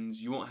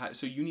potions. You won't have...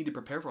 So you need to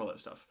prepare for all that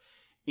stuff.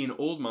 In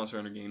old Monster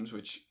Hunter games,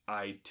 which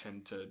I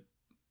tend to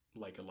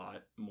like a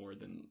lot more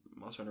than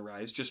Monster Hunter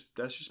Rise,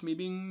 that's just me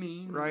being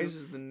me. Rise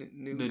is the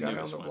new guy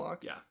on the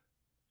block? Yeah.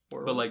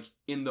 World. But, like,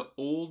 in the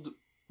old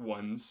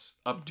ones,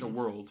 up to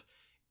World,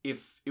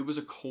 if it was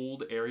a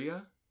cold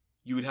area,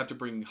 you would have to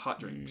bring hot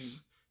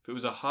drinks. If it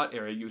was a hot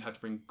area, you would have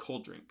to bring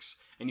cold drinks.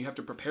 And you have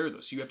to prepare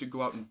those. So you have to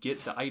go out and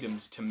get the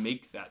items to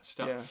make that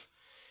stuff. Yeah.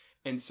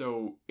 And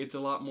so it's a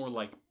lot more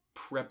like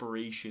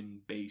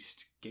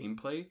preparation-based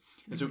gameplay.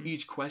 And so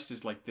each quest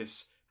is like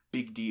this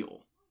big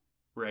deal,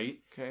 right?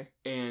 Okay.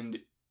 And,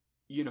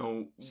 you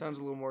know... Sounds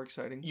a little more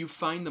exciting. You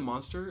find the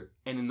monster,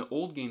 and in the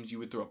old games, you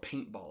would throw a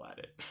paintball at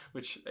it.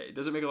 Which, it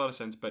doesn't make a lot of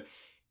sense, but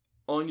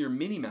on your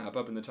mini-map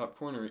up in the top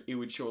corner, it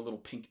would show a little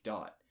pink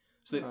dot.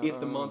 So that if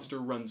the monster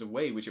runs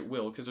away, which it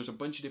will, because there's a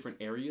bunch of different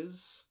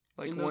areas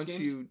like in those once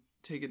games. You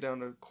take it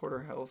down to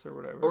quarter health or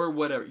whatever. Or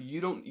whatever.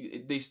 You don't...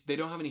 They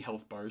don't have any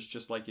health bars,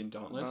 just like in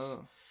Dauntless.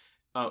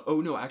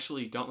 No,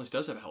 actually, Dauntless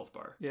does have a health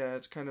bar. Yeah,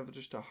 it's kind of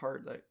just a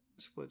heart that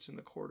splits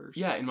into quarters.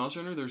 Yeah, in Monster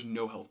Hunter, there's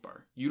no health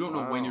bar. You don't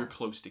know when you're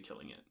close to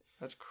killing it.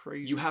 That's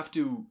crazy. You have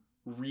to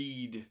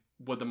read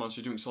what the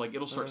monster's doing. So, like,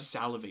 it'll start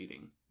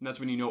salivating. And that's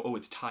when you know, oh,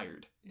 it's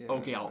tired. Yeah.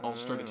 Okay, I'll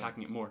start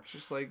attacking it more.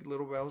 Just like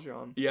little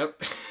Valjean.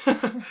 Yep.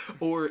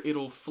 Or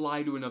it'll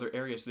fly to another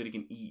area so that it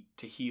can eat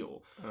to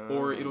heal.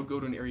 Or it'll go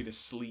to an area to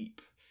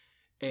sleep.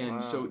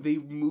 And so they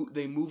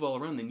move all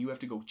around, then you have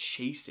to go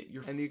chase it.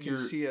 And you can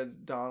see a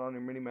dot on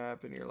your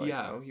minimap, and you're like,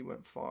 oh, he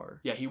went far.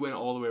 Yeah, he went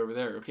all the way over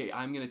there. Okay,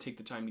 I'm going to take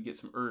the time to get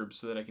some herbs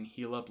so that I can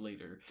heal up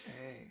later.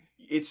 Dang.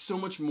 It's so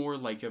much more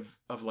like of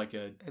like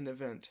an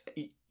event.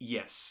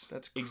 Yes.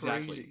 That's crazy.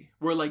 Exactly.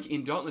 Where, like,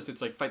 in Dauntless,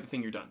 it's like, fight the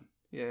thing, you're done.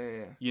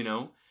 Yeah. You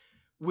know?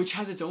 Which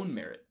has its own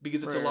merit,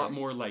 because it's a lot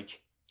more,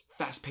 like,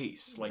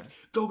 fast-paced. Like,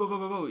 go.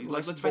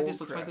 Let's fight this,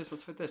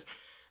 let's fight this.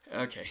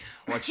 Okay,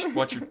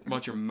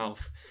 watch your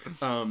mouth.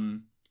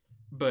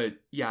 But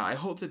yeah, I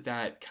hope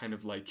that kind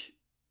of like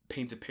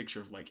paints a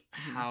picture of like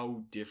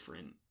how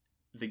different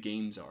the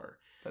games are.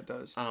 That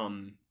does.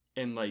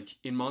 And like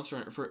in Monster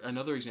Hunter, for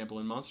another example,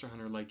 in Monster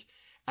Hunter, like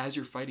as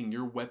you're fighting,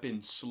 your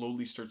weapon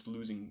slowly starts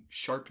losing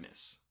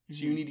sharpness.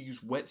 So you need to use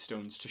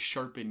whetstones to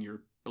sharpen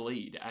your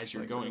blade as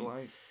you're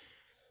going.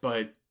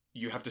 But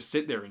you have to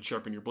sit there and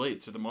sharpen your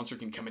blade so the monster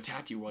can come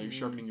attack you while you're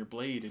sharpening your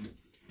blade,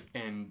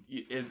 and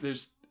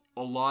there's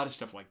a lot of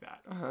stuff like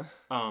that.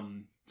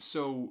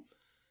 So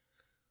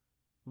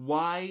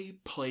why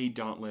play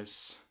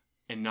Dauntless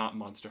and not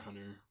Monster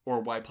Hunter? Or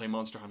why play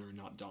Monster Hunter and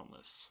not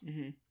Dauntless? I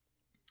think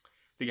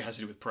it has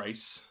to do with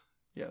price.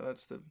 Yeah,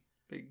 that's the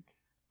big...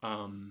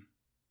 And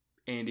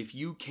if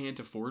you can't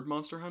afford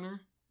Monster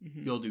Hunter,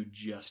 you'll do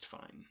just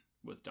fine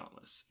with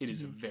Dauntless. It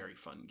is a very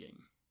fun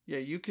game. Yeah,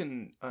 you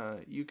can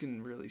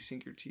really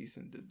sink your teeth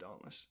into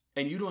Dauntless,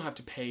 and you don't have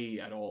to pay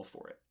at all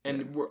for it.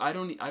 And I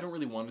don't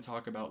really want to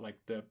talk about like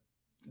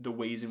the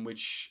ways in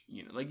which,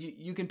 you know, like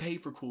you can pay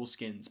for cool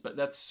skins, but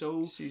that's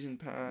so season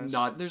pass.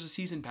 There's a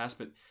season pass,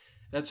 but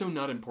that's so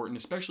not important,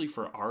 especially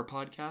for our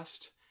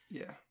podcast.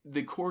 Yeah,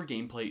 the core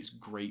gameplay is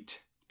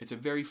great. It's a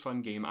very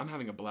fun game. I'm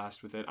having a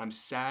blast with it. I'm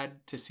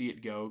sad to see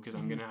it go because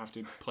I'm gonna have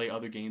to play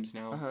other games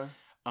now.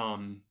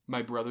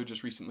 My brother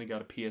just recently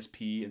got a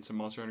PSP and some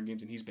Monster Hunter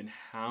games, and he's been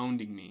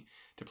hounding me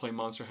to play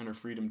Monster Hunter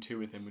Freedom 2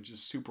 with him, which is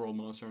a super old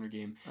Monster Hunter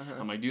game.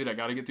 I'm like, dude, I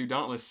gotta get through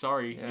Dauntless.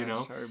 Sorry, you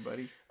know. Sorry,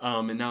 buddy.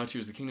 And now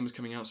Tears of the Kingdom is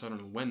coming out, so I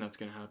don't know when that's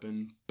gonna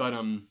happen. But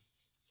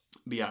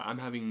yeah, I'm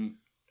having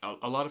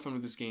a lot of fun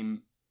with this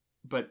game.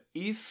 But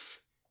if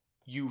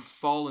you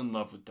fall in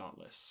love with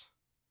Dauntless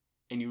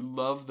and you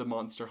love the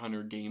Monster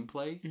Hunter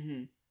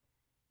gameplay,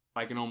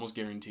 I can almost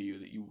guarantee you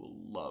that you will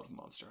love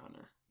Monster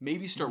Hunter.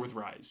 Maybe start with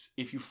Rise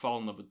if you fall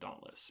in love with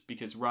Dauntless,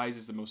 because Rise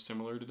is the most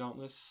similar to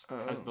Dauntless,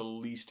 has the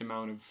least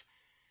amount of...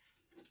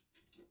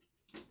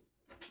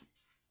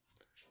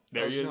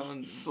 There he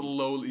is,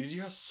 slowly. Did you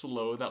hear how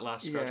slow that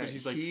last stretch was?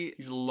 He's like,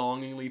 he's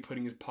longingly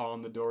putting his paw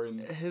on the door. And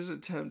his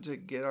attempt to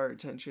get our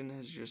attention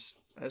has just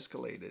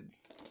escalated.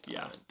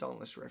 Yeah.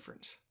 Dauntless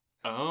reference.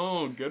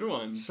 Oh, good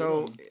one.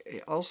 So,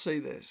 I'll say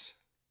this.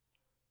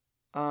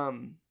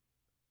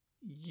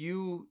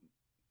 You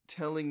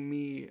telling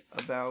me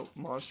about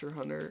Monster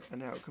Hunter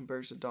and how it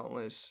compares to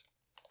Dauntless,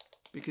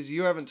 because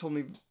you haven't told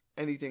me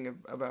anything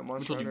about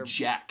Monster Hunter.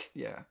 Jack.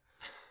 Yeah.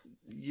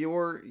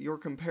 Your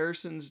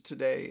comparisons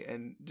today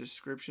and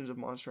descriptions of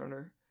Monster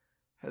Hunter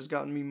has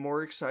gotten me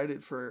more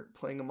excited for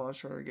playing a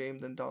Monster Hunter game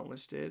than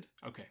Dauntless did.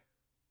 Okay.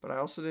 But I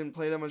also didn't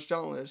play that much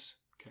Dauntless.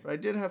 Okay. But I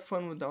did have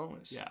fun with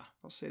Dauntless. Yeah.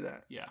 I'll say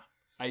that. Yeah.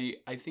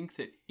 I think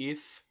that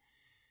if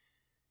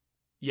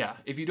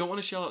you don't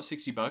want to shell out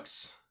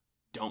 $60,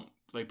 don't.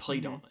 Like, play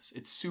Dauntless.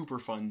 It's super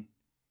fun.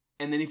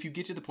 And then if you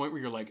get to the point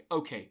where you're like,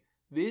 okay,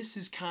 this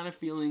is kind of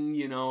feeling,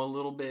 you know, a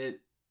little bit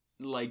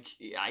like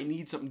I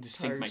need something to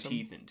sink my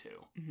teeth into.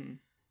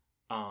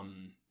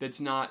 Mm-hmm.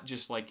 That's not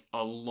just like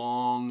a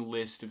long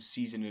list of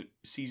season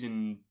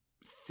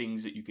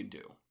things that you can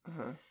do.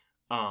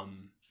 Uh-huh.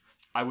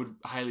 I would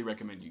highly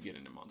recommend you get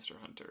into Monster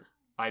Hunter.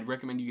 I'd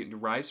recommend you get into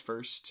Rise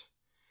first.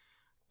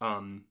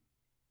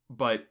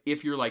 But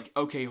if you're like,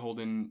 okay,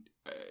 Holden,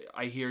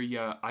 I hear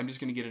ya, I'm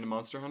just going to get into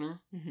Monster Hunter,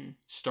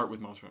 start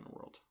with Monster Hunter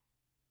World.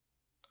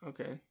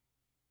 Okay.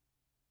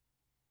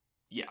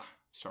 Yeah,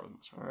 start with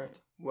Monster Hunter World.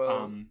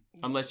 Well,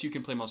 unless you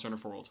can play Monster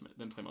Hunter 4 Ultimate,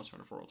 then play Monster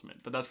Hunter 4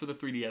 Ultimate. But that's for the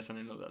 3DS, and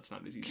I know that's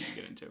not as easy to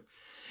get into.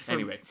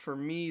 Anyway. For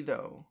me,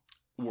 though.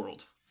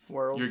 World.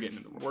 You're getting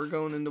into World. We're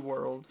going into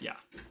World. Yeah.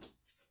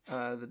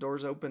 The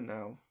door's open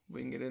now.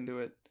 We can get into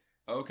it.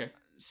 Oh, okay.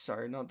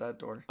 Sorry, not that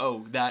door.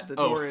 Oh, that. The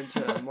door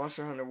into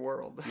Monster Hunter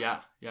World.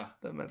 Yeah.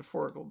 The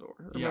metaphorical door.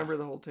 Remember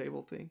the whole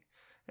table thing?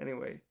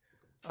 Anyway.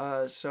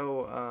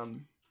 So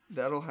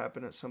that'll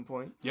happen at some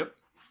point. Yep.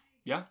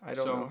 Yeah. I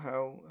don't know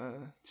how.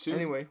 Soon.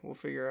 Anyway, we'll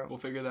figure out. We'll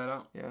figure that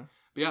out. Yeah.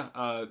 But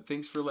yeah.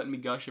 Thanks for letting me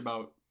gush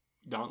about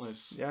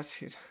Dauntless. Yeah,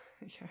 dude.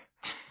 Yeah.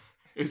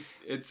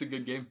 It's a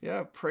good game.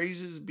 Yeah.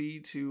 Praises be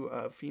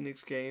to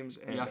Phoenix Games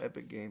and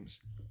Epic Games.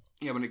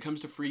 Yeah. When it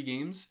comes to free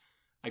games,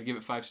 I'd give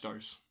it 5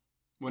 stars.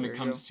 When it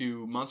comes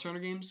to Monster Hunter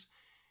games,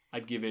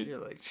 I'd give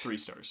it 3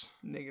 stars.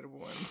 -1.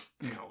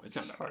 No, it's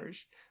not that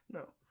harsh.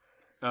 No.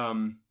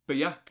 But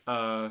yeah.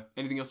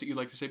 Anything else that you'd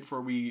like to say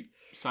before we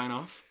sign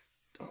off?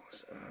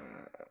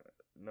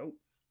 Nope.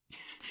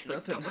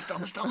 Nothing.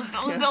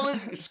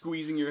 Dauntless.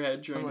 Squeezing your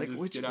head, trying to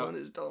just get out. Which one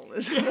is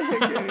Dauntless?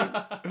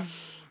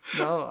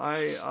 No,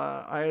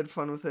 I had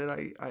fun with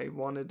it. I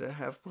wanted to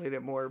have played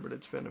it more, but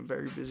it's been a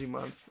very busy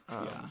month.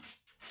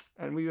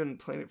 And we've been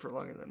playing it for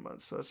longer than a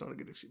month, so that's not a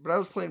good excuse. But I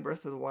was playing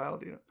Breath of the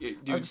Wild, you know.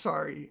 Dude, I'm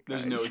sorry.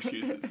 There's no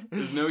excuses.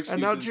 There's no excuses.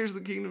 And now Tears of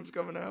the Kingdom's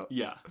coming out.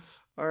 Yeah.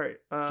 All right.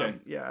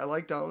 Yeah, I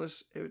like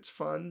Dauntless. It's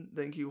fun.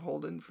 Thank you,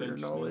 Holden, for your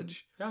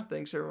knowledge. Man. Yeah.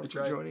 Thanks, everyone,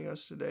 for joining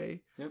us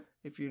today. Yep.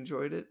 If you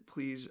enjoyed it,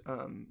 please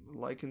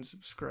like and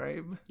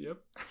subscribe. Yep.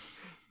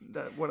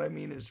 What I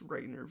mean is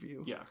rate and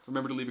review. Yeah.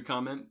 Remember to leave a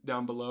comment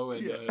down below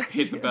and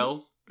hit the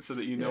bell so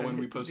that you know when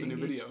we post a new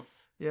video.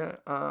 Yeah.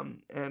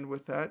 And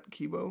with that,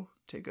 Kibo,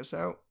 take us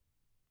out.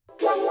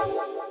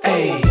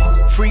 Hey,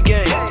 free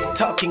game,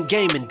 talking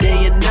gaming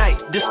day and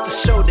night. This the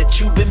show that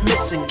you've been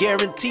missing,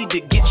 guaranteed to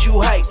get you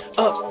hyped.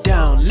 Up,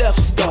 down, left,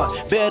 start,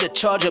 better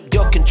charge up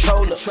your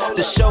controller.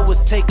 The show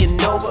is taking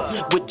over,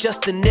 with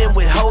Justin and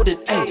with Holden.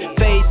 Hey,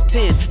 phase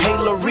 10,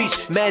 Halo Reach,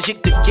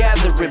 Magic the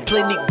Gathering.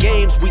 Plenty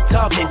games we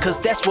talking, cause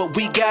that's what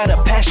we got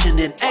a passion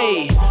in.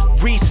 Hey,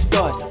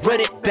 restart, run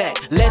it back,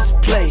 let's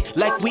play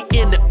like we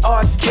in the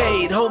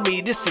arcade.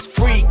 Homie, this is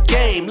free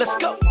game, let's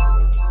go.